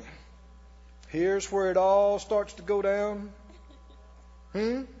 Here's where it all starts to go down.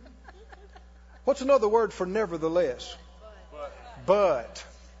 What's another word for nevertheless? But.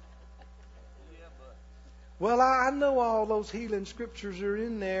 Well, I know all those healing scriptures are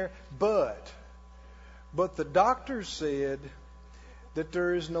in there, but the doctor said that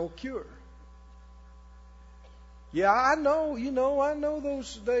there is no cure. Yeah, I know, I know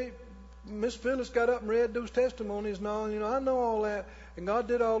those, Miss Phyllis got up and read those testimonies and all, I know all that. And God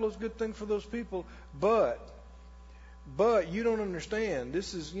did all those good things for those people. But you don't understand.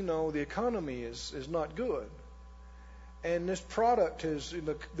 This is, the economy is not good. And this product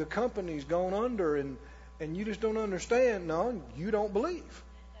the company's gone under and you just don't understand. No, you don't believe.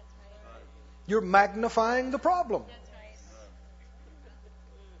 You're magnifying the problem.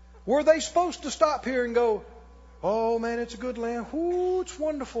 Were they supposed to stop here and go, oh man, it's a good land. Ooh, it's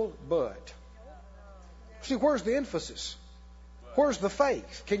wonderful. But, see, where's the emphasis? Where's the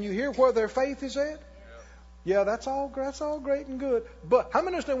faith? Can you hear where their faith is at? Yeah, that's all great and good. But, how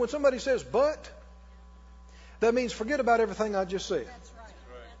many understand when somebody says but? That means forget about everything I just said.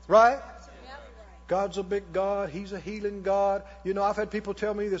 Right? God's a big God. He's a healing God. I've had people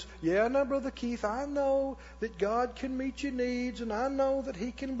tell me this. Yeah, now, Brother Keith, I know that God can meet your needs and I know that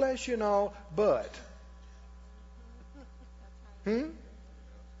He can bless you and all, but... Now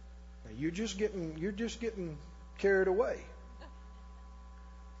you're just getting carried away,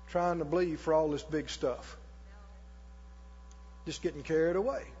 trying to believe for all this big stuff. Just getting carried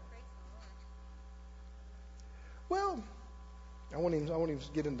away. Well, I won't even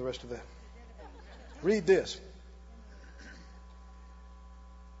get into the rest of that. Read this.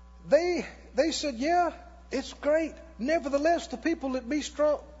 They said, yeah, it's great. Nevertheless, the people that be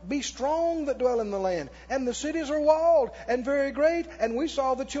strong that dwell in the land, and the cities are walled and very great. And we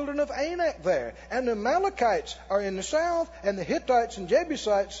saw the children of Anak there, and the Amalekites are in the south, and the Hittites and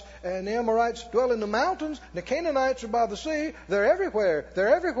Jebusites and the Amorites dwell in the mountains. The Canaanites are by the sea. They're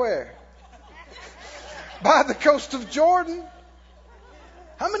everywhere. By the coast of Jordan.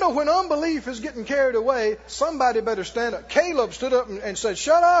 How many know when unbelief is getting carried away, somebody better stand up? Caleb stood up and said,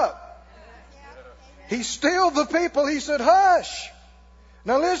 shut up. He stilled the people. He said, hush.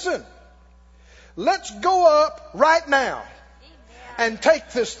 Now listen. Let's go up right now and take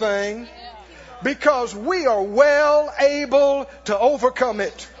this thing because we are well able to overcome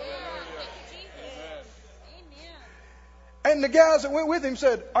it. And the guys that went with him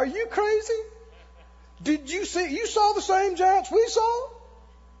said, are you crazy? Did you saw the same giants we saw?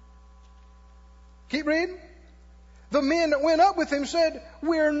 Keep reading. The men that went up with him said,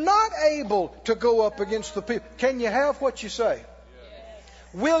 we're not able to go up against the people. Can you have what you say? Yes.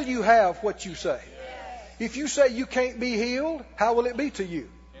 Will you have what you say? Yes. If you say you can't be healed, how will it be to you?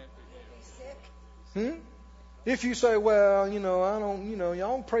 If you say, well, I don't,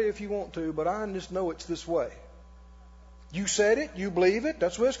 y'all pray if you want to, but I just know it's this way. You said it, you believe it,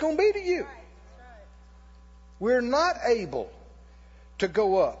 that's what it's going to be to you. We're not able to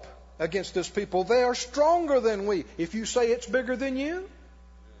go up against this people. They are stronger than we. If you say it's bigger than you,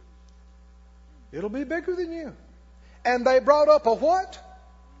 it'll be bigger than you. And they brought up a what?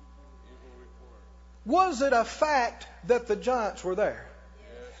 Was it a fact that the giants were there?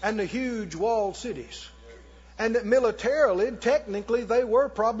 And the huge walled cities? And that militarily, technically, they were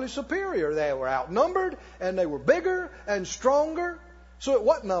probably superior. They were outnumbered, and they were bigger and stronger. So it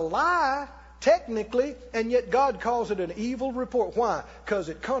wasn't a lie, technically, and yet God calls it an evil report. Why? Because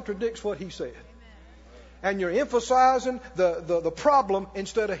it contradicts what He said. and you're emphasizing the problem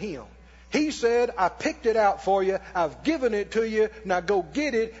instead of Him. He said, I picked it out for you. I've given it to you. Now go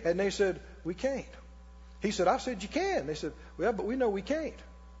get it. And they said, we can't. He said, I said you can. They said, well, but we know we can't.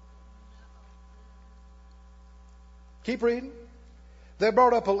 Keep reading. They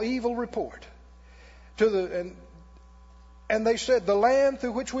brought up an evil report and they said, the land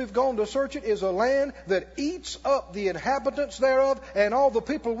through which we've gone to search it is a land that eats up the inhabitants thereof, and all the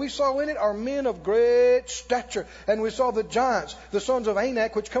people we saw in it are men of great stature. And we saw the giants, the sons of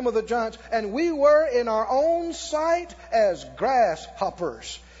Anak, which come of the giants, and we were in our own sight as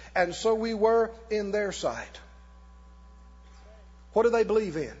grasshoppers, and so we were in their sight. What do they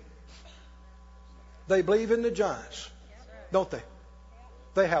believe in? They believe in the giants, don't they?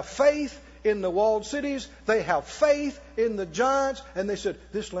 They have faith in the walled cities. They have faith in the giants. And they said,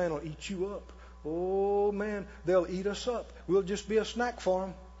 this land will eat you up. Oh, man, they'll eat us up. We'll just be a snack for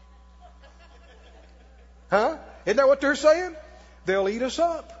them. Huh? Isn't that what they're saying? They'll eat us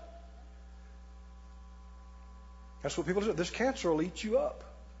up. That's what people say. This cancer will eat you up.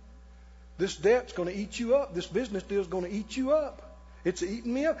 This debt's going to eat you up. This business deal's going to eat you up. It's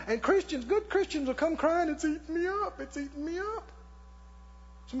eating me up. And Christians, good Christians will come crying, it's eating me up. It's eating me up.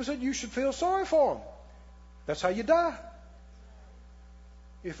 Somebody said you should feel sorry for them. That's how you die.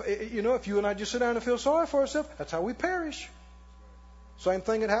 If you and I just sit down and feel sorry for ourselves, that's how we perish. Same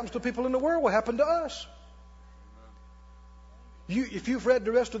thing that happens to people in the world will happen to us. If you've read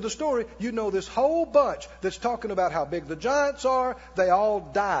the rest of the story, you know this whole bunch that's talking about how big the giants are. They all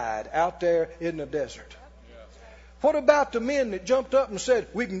died out there in the desert. What about the men that jumped up and said,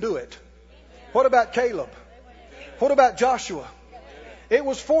 we can do it? What about Caleb? What about Joshua? It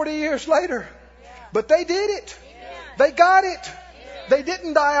was 40 years later, but they did it. They got it. They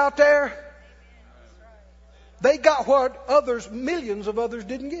didn't die out there. They got what millions of others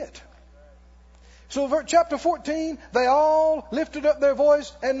didn't get. So chapter 14, they all lifted up their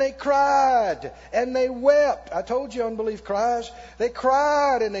voice and they cried and they wept. I told you unbelief cries. They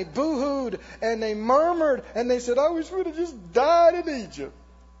cried and they boo-hooed and they murmured and they said, I wish we'd have just died in Egypt.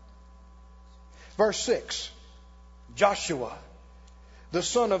 Verse 6, Joshua, the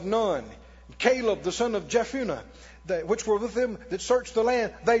son of Nun, Caleb, the son of Jephunneh, which were with them that searched the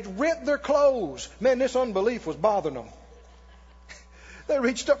land, they rent their clothes. Man, this unbelief was bothering them. They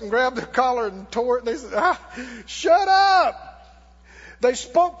reached up and grabbed their collar and tore it. And they said, shut up. They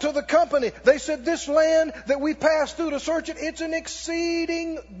spoke to the company. They said, this land that we passed through to search it, it's an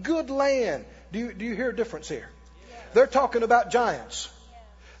exceeding good land. Do you hear a difference here? They're talking about giants.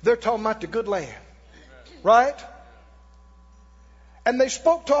 They're talking about the good land. Right? And they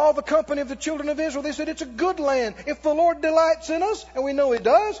spoke to all the company of the children of Israel. They said, it's a good land. If the Lord delights in us, and we know He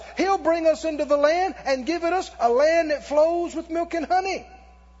does, He'll bring us into the land and give it us a land that flows with milk and honey.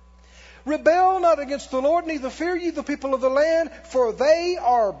 Rebel not against the Lord, neither fear ye the people of the land, for they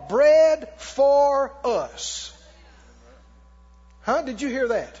are bread for us. Huh? Did you hear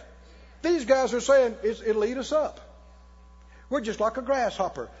that? These guys are saying, it'll eat us up. We're just like a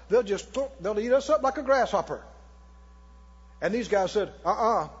grasshopper. They'll eat us up like a grasshopper. And these guys said,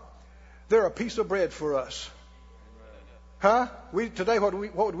 they're a piece of bread for us. Huh? Today, what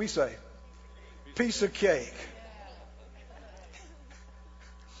would we say? Piece of cake.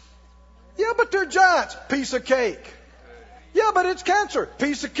 Yeah, but they're giants. Piece of cake. Yeah, but it's cancer.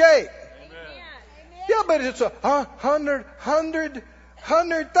 Piece of cake. Yeah, but it's a hundred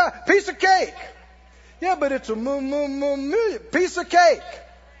piece of cake. Yeah, but it's a million piece of cake.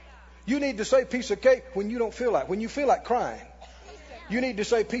 You need to say piece of cake when you don't feel like, when you feel like crying. You need to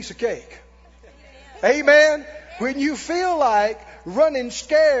say piece of cake. Amen. When you feel like running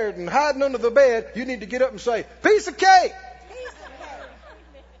scared and hiding under the bed, you need to get up and say, piece of cake.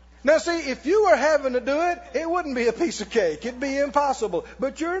 Now see, if you were having to do it, it wouldn't be a piece of cake. It'd be impossible.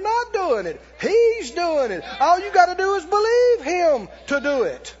 But you're not doing it. He's doing it. All you got to do is believe Him to do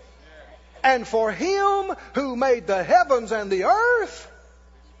it. And for Him who made the heavens and the earth,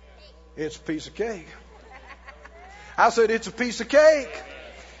 it's a piece of cake. I said, it's a piece of cake.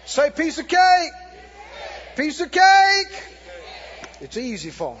 Say piece of cake. Piece of cake. It's easy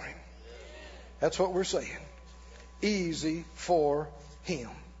for Him. That's what we're saying. Easy for Him.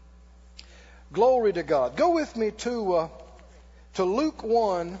 Glory to God. Go with me to Luke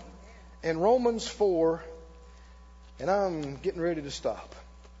 1 and Romans 4, and I'm getting ready to stop.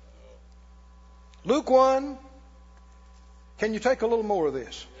 Luke 1. Can you take a little more of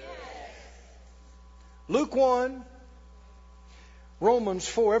this? Luke 1, Romans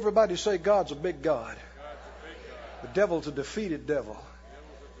 4. Everybody say God's a big God. The devil's a defeated devil.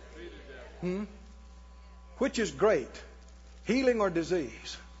 Which is great? Healing or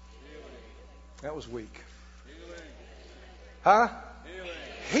disease? That was weak. Huh?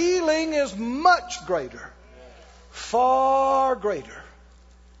 Healing is much greater. Far greater.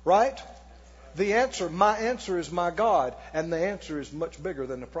 Right? The answer, my answer is my God. And the answer is much bigger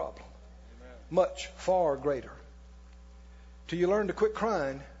than the problem. Much, far greater. Till you learn to quit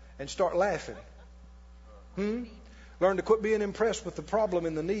crying and start laughing. Learn to quit being impressed with the problem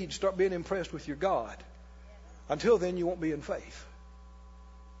and the need. Start being impressed with your God. Until then, you won't be in faith.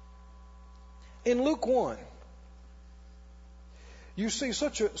 In Luke 1, you see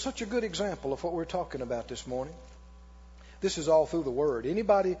such a good example of what we're talking about this morning. This is all through the Word.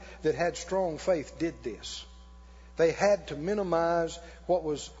 Anybody that had strong faith did this. They had to minimize what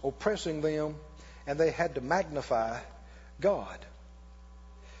was oppressing them, and they had to magnify God.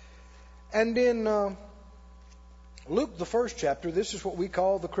 And in Luke, the first chapter, this is what we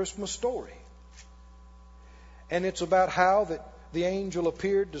call the Christmas story. And it's about how that the angel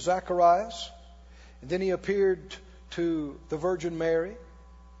appeared to Zacharias, and then he appeared to the Virgin Mary.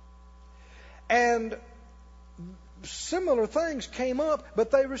 And similar things came up, but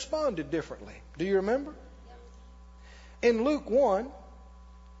they responded differently. Do you remember? In Luke 1,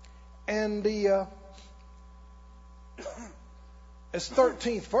 and the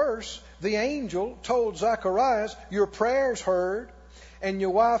 13th verse, the angel told Zacharias, your prayer's heard, and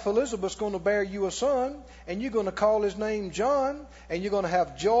your wife Elizabeth's going to bear you a son, and you're going to call his name John, and you're going to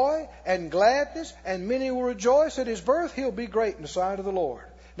have joy and gladness, and many will rejoice at his birth. He'll be great in the sight of the Lord.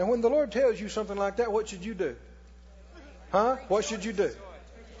 Now, when the Lord tells you something like that, what should you do? Huh? What should you do?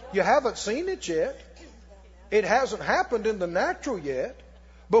 You haven't seen it yet. It hasn't happened in the natural yet.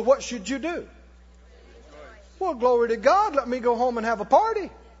 But what should you do? Well, glory to God. Let me go home and have a party.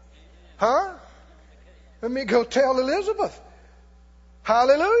 Huh? Let me go tell Elizabeth.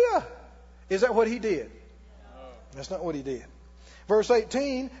 Hallelujah. Is that what he did? That's not what he did. Verse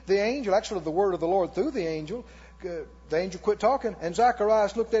 18, the angel, actually the word of the Lord through the angel quit talking, and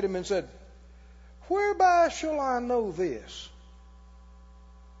Zacharias looked at him and said, whereby shall I know this?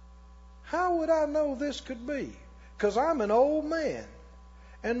 How would I know this could be? Because I'm an old man,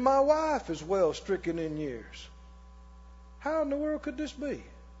 and my wife is well stricken in years. How in the world could this be?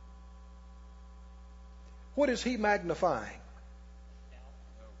 What is he magnifying?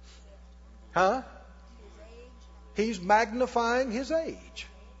 Huh? He's magnifying his age.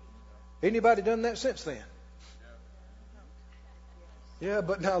 Anybody done that since then? Yeah,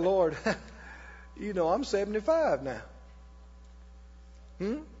 but now, Lord, I'm 75 now.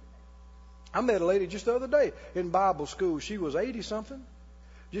 I met a lady just the other day in Bible school. She was 80-something,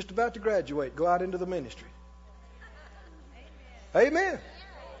 just about to graduate, go out into the ministry. Amen.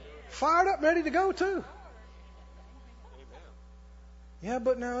 Fired up, ready to go too. Yeah,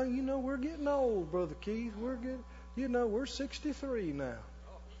 but now, we're getting old, Brother Keith. We're 63 now.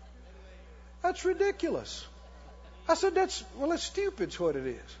 That's ridiculous. I said, that's stupid's what it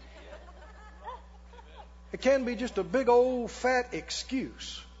is. It can be just a big old fat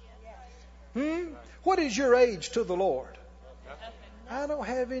excuse. What is your age to the Lord? I don't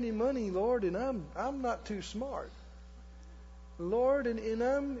have any money, Lord, and I'm not too smart. Lord, and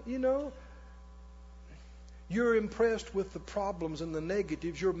I'm, you're impressed with the problems and the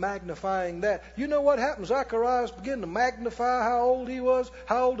negatives. You're magnifying that. You know what happened? Zacharias began to magnify how old he was,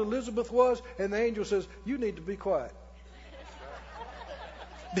 how old Elizabeth was, and the angel says, you need to be quiet.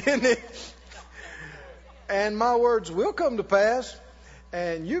 Didn't it? And my words will come to pass,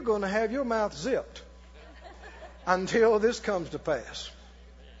 and you're going to have your mouth zipped until this comes to pass.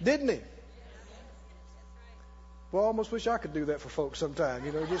 Didn't he? Well, I almost wish I could do that for folks sometime,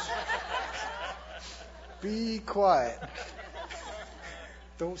 just be quiet.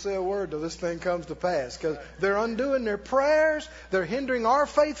 Don't say a word till this thing comes to pass, because they're undoing their prayers. They're hindering our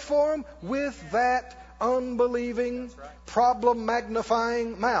faith for them with that unbelieving,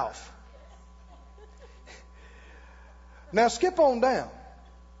 problem-magnifying mouth. Now skip on down.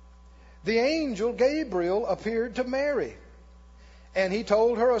 The angel Gabriel appeared to Mary, and he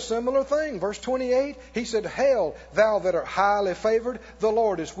told her a similar thing. Verse 28, he said, hail, thou that art highly favored, the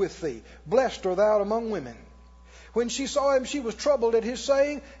Lord is with thee. Blessed art thou among women. When she saw him, she was troubled at his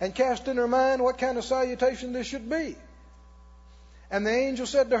saying, and cast in her mind what kind of salutation this should be. And the angel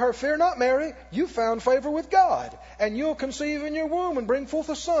said to her, fear not, Mary, you found favor with God, and you'll conceive in your womb and bring forth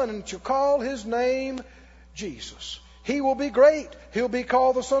a son, and you'll call his name Jesus. He will be great. He'll be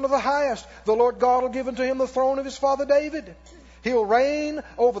called the Son of the Highest. The Lord God will give unto him the throne of his father David. He'll reign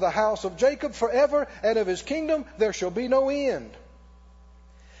over the house of Jacob forever, and of his kingdom there shall be no end.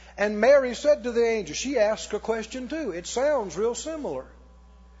 And Mary said to the angel, she asked a question too. It sounds real similar.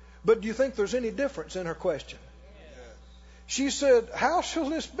 But do you think there's any difference in her question? She said, how shall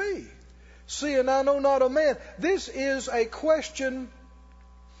this be, seeing I know not a man. This is a question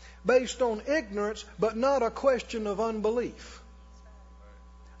based on ignorance, but not a question of unbelief.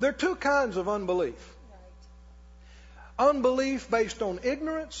 There are two kinds of unbelief. Unbelief based on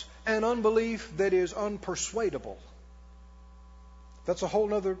ignorance and unbelief that is unpersuadable. That's a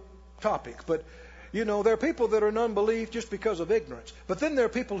whole other topic. But, you know, there are people that are in unbelief just because of ignorance. But then there are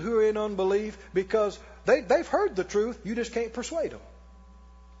people who are in unbelief because they've heard the truth. You just can't persuade them.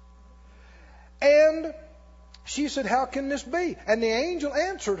 And she said, how can this be? And the angel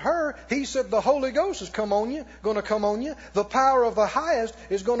answered her. He said, the Holy Ghost is going to come on you. The power of the highest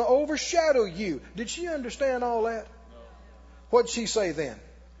is going to overshadow you. Did she understand all that? No. What'd she say then?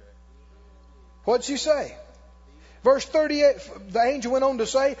 What'd she say? Verse 38, the angel went on to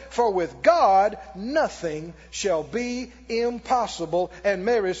say, for with God nothing shall be impossible. And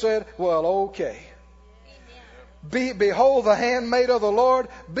Mary said, well, okay. Behold the handmaid of the Lord,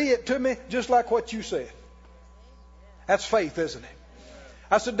 be it to me just like what you said. That's faith, isn't it?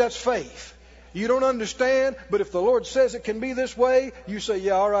 I said, that's faith. You don't understand, but if the Lord says it can be this way, you say,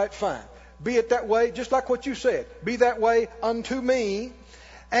 yeah, all right, fine. Be it that way, just like what you said. Be that way unto me.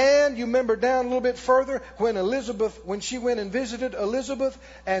 And you remember down a little bit further when she went and visited Elizabeth,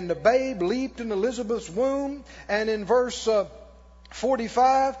 and the babe leaped in Elizabeth's womb. And in verse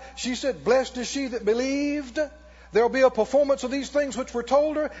 45, she said, blessed is she that believed. There will be a performance of these things which were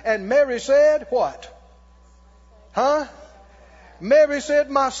told her. And Mary said, what? Huh? Mary said,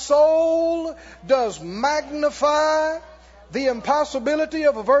 my soul does magnify the impossibility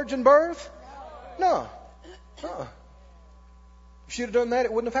of a virgin birth. No. If she'd have done that,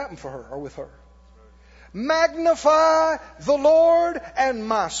 it wouldn't have happened for her or with her. Magnify the Lord, and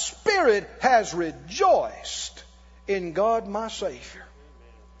my spirit has rejoiced in God my Savior.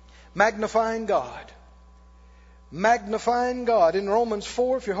 Magnifying God. Magnifying God. In Romans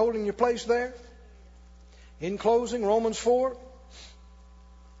 4, if you're holding your place there. In closing, Romans 4.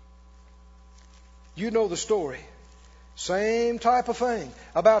 You know the story. Same type of thing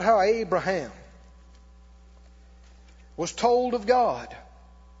about how Abraham was told of God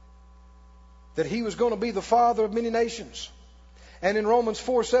that he was going to be the father of many nations. And in Romans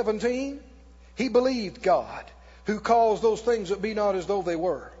 4:17, he believed God, who calls those things that be not as though they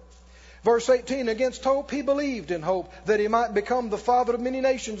were. Verse 18, against hope, he believed in hope that he might become the father of many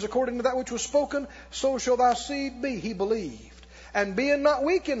nations, according to that which was spoken, so shall thy seed be. He believed. And being not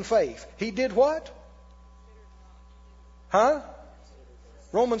weak in faith, he did what?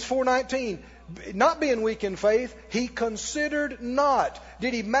 Romans 4:19. Not being weak in faith, he considered not.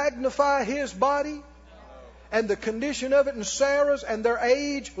 Did he magnify his body and the condition of it and Sarah's and their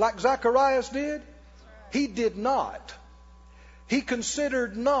age like Zacharias did? He did not. He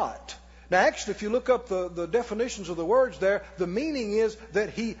considered not. Now actually, if you look up the definitions of the words there, the meaning is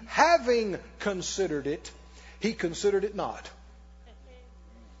that he, having considered it, he considered it not.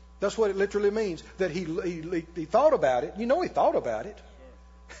 That's what it literally means. That he thought about it. You know he thought about it.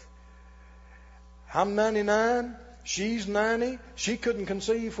 I'm 99. She's 90. She couldn't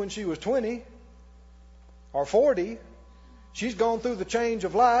conceive when she was 20 or 40. She's gone through the change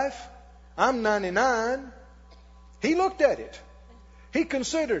of life. I'm 99. He looked at it. He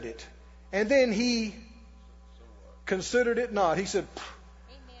considered it. And then he considered it not. He said,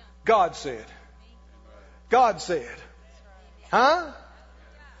 God said. God said.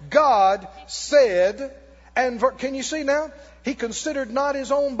 God said. And can you see now? He considered not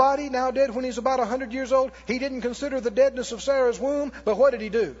his own body, now dead when he's about 100 years old. He didn't consider the deadness of Sarah's womb. But what did he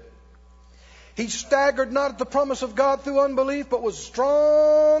do? He staggered not at the promise of God through unbelief, but was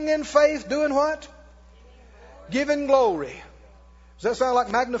strong in faith, doing what? Giving glory. Does that sound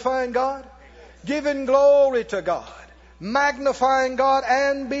like magnifying God? Giving glory to God. Magnifying God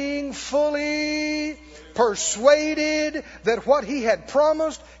and being fully persuaded that what he had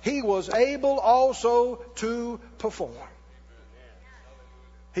promised, he was able also to perform.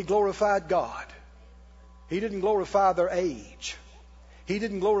 He glorified God. He didn't glorify their age. He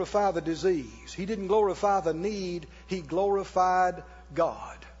didn't glorify the disease. He didn't glorify the need. He glorified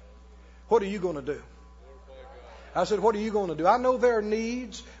God. What are you going to do? I said, what are you going to do? I know there are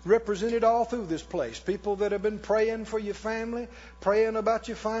needs represented all through this place. People that have been praying for your family, praying about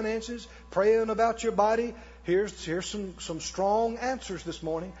your finances, praying about your body. Here's some strong answers this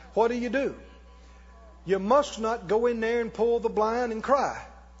morning. What do? You must not go in there and pull the blind and cry.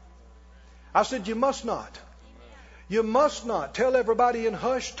 I said, you must not. You must not tell everybody in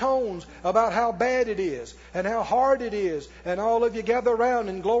hushed tones about how bad it is and how hard it is, and all of you gather around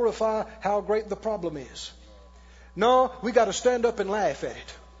and glorify how great the problem is. No, we got to stand up and laugh at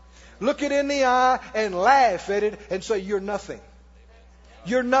it. Look it in the eye and laugh at it and say, you're nothing.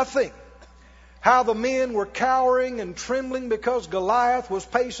 You're nothing. How the men were cowering and trembling because Goliath was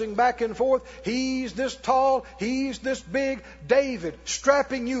pacing back and forth. He's this tall, he's this big. David,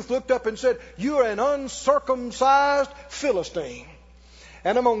 strapping youth, looked up and said, "You're an uncircumcised Philistine,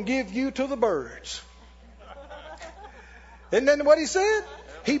 and I'm going to give you to the birds." Isn't that what he said?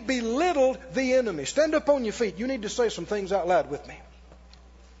 He belittled the enemy. Stand up on your feet. You need to say some things out loud with me.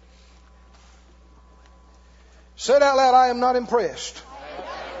 Say it out loud. I am not impressed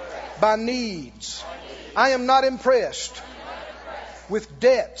by needs. I am not impressed with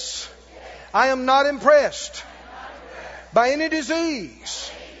debts. I am not impressed by any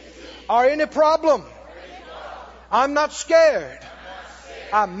disease or any problem. I'm not scared.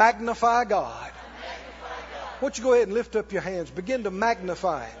 I magnify God. Why don't you go ahead and lift up your hands. Begin to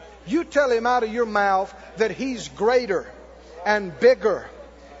magnify Him. You tell Him out of your mouth that He's greater and bigger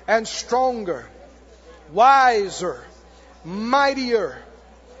and stronger, wiser, mightier.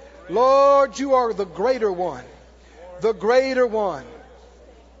 Lord, you are the greater one. The greater one.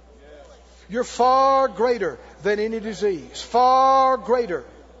 You're far greater than any disease. Far greater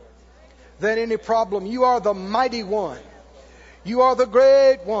than any problem. You are the mighty one. You are the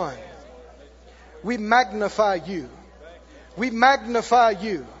great one. We magnify you. We magnify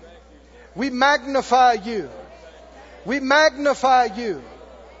you. We magnify you. We magnify you.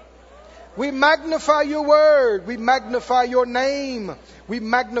 We magnify your word. We magnify your name. We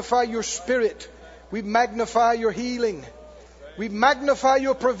magnify your spirit. We magnify your healing. We magnify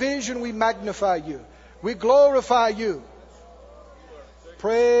your provision. We magnify you. We glorify you.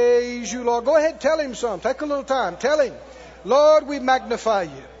 Praise you, Lord. Go ahead, tell Him some. Take a little time. Tell Him, Lord, we magnify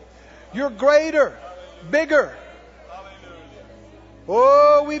you. You're greater, bigger.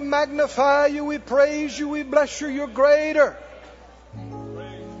 Oh, we magnify you. We praise you. We bless you. You're greater.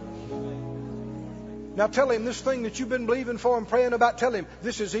 Now tell Him this thing that you've been believing for and praying about. Tell Him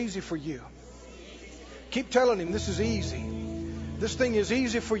this is easy for you. Keep telling Him this is easy. This thing is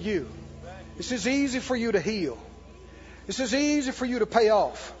easy for you. This is easy for you to heal. This is easy for you to pay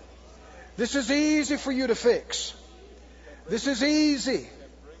off. This is easy for you to fix. This is easy.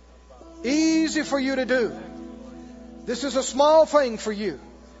 Easy for you to do. This is a small thing for you.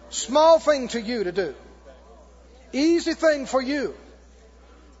 Small thing to you to do. Easy thing for you.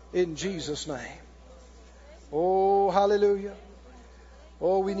 In Jesus' name. Oh, hallelujah.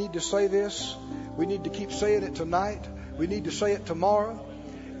 Oh, we need to say this. We need to keep saying it tonight. We need to say it tomorrow.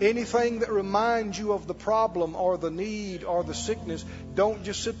 Anything that reminds you of the problem or the need or the sickness, don't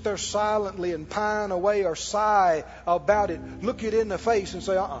just sit there silently and pine away or sigh about it. Look it in the face and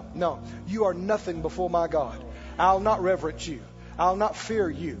say, no, you are nothing before my God. I'll not reverence you. I'll not fear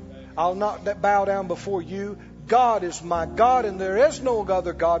you. I'll not bow down before you. God is my God, and there is no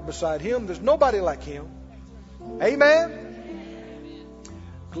other God beside Him. There's nobody like Him. Amen?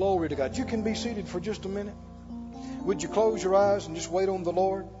 Glory to God. You can be seated for just a minute. Would you close your eyes and just wait on the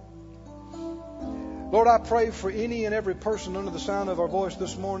Lord? Lord, I pray for any and every person under the sound of our voice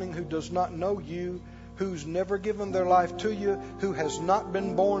this morning who does not know you, who's never given their life to you, who has not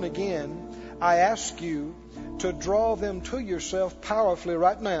been born again. I ask you to draw them to yourself powerfully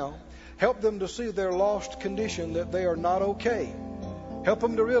right now. Help them to see their lost condition, that they are not okay. Help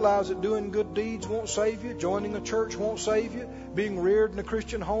them to realize that doing good deeds won't save you. Joining a church won't save you. Being reared in a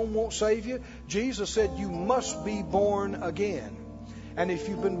Christian home won't save you. Jesus said you must be born again. And if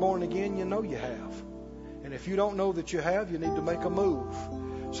you've been born again, you know you have. And if you don't know that you have, you need to make a move.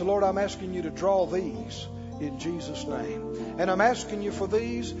 So, Lord, I'm asking you to draw these in Jesus' name. And I'm asking you for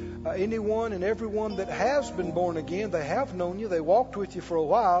these, anyone and everyone that has been born again. They have known you. They walked with you for a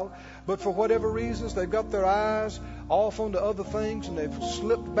while. But for whatever reasons, they've got their eyes off onto other things and they've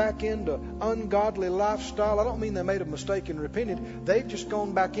slipped back into ungodly lifestyle. I don't mean they made a mistake and repented. They've just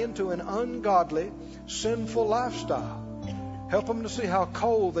gone back into an ungodly, sinful lifestyle. Help them to see how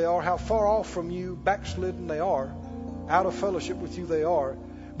cold they are, how far off from you, backslidden they are, out of fellowship with you they are.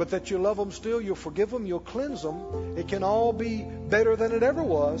 But that you love them still, you'll forgive them, you'll cleanse them. It can all be better than it ever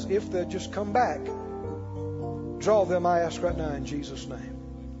was if they just come back. Draw them, I ask right now in Jesus' name.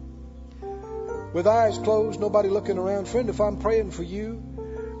 With eyes closed, nobody looking around. Friend, if I'm praying for you,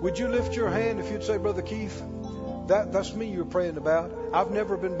 would you lift your hand if you'd say, Brother Keith, that's me you're praying about. I've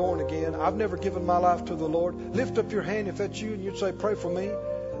never been born again. I've never given my life to the Lord. Lift up your hand if that's you and you'd say, pray for me.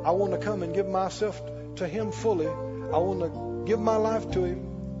 I want to come and give myself to Him fully. I want to give my life to Him.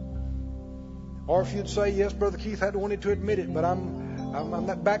 Or if you'd say, yes, Brother Keith, I wanted to admit it, but I'm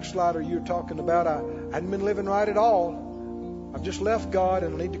that backslider you're talking about. I hadn't been living right at all. I've just left God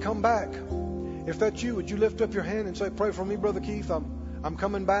and I need to come back. If that's you, would you lift up your hand and say, pray for me, Brother Keith. I'm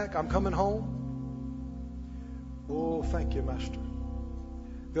coming back. I'm coming home. Oh, thank you, Master.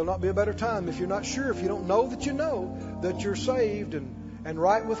 There'll not be a better time if you're not sure, if you don't know that you know that you're saved and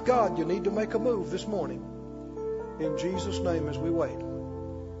right with God. You need to make a move this morning. In Jesus' name as we wait.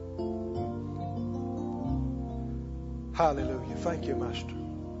 Hallelujah. Thank you, Master.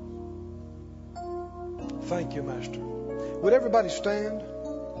 Thank you, Master. Would everybody stand?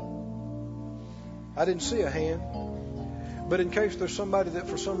 I didn't see a hand. But in case there's somebody that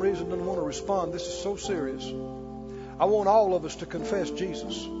for some reason doesn't want to respond, this is so serious. I want all of us to confess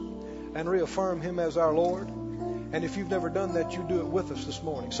Jesus and reaffirm Him as our Lord. And if you've never done that, you do it with us this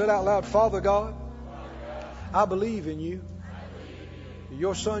morning. Say it out loud. Father God, I believe in you.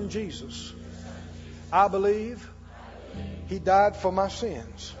 Your Son Jesus. I believe He died for my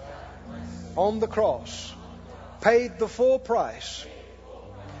sins on the cross, paid the full price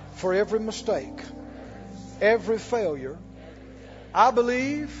for every mistake, every failure. I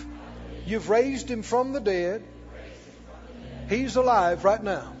believe you've raised Him from the dead. He's alive right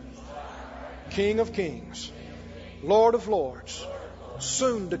now. King of kings, Lord of lords,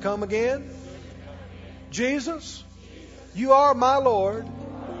 soon to come again. Jesus, you are my Lord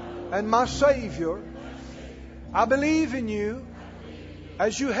and my Savior. I believe in you.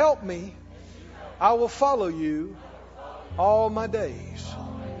 As you help me, I will follow you all my days.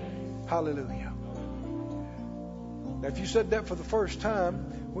 Hallelujah. Now, if you said that for the first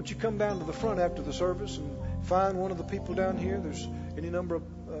time, won't you come down to the front after the service and find one of the people down here? There's any number of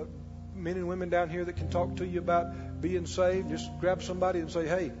men and women down here that can talk to you about being saved. Just grab somebody and say,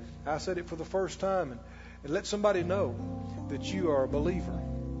 hey, I said it for the first time. And let somebody know that you are a believer.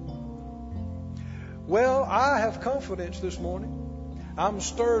 Well, I have confidence this morning. I'm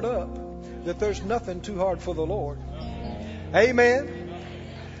stirred up that there's nothing too hard for the Lord. Amen.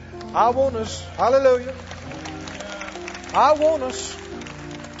 I want us, hallelujah, I want us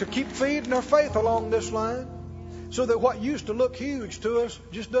to keep feeding our faith along this line so that what used to look huge to us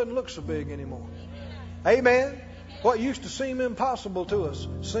just doesn't look so big anymore. Amen. What used to seem impossible to us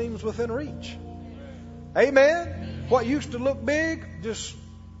seems within reach. Amen. What used to look big, just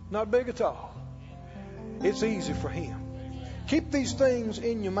not big at all. It's easy for Him. Keep these things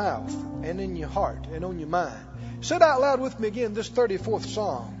in your mouth and in your heart and on your mind. Say it out loud with me again, this 34th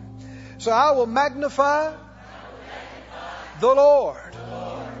Psalm. So I will magnify the Lord.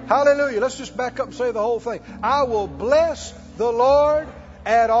 Hallelujah. Let's just back up and say the whole thing. I will bless the Lord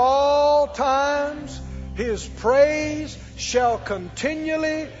at all times. His praise shall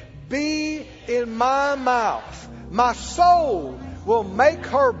continually be in my mouth. My soul will make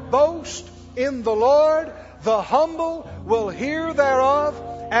her boast in the Lord. The humble will hear thereof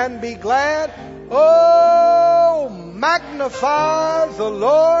and be glad. Oh, magnify the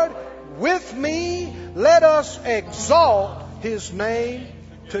Lord with me. Let us exalt His name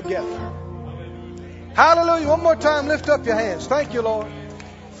together. Hallelujah. One more time, lift up your hands. Thank you, Lord.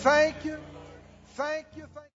 Thank you. Thank you.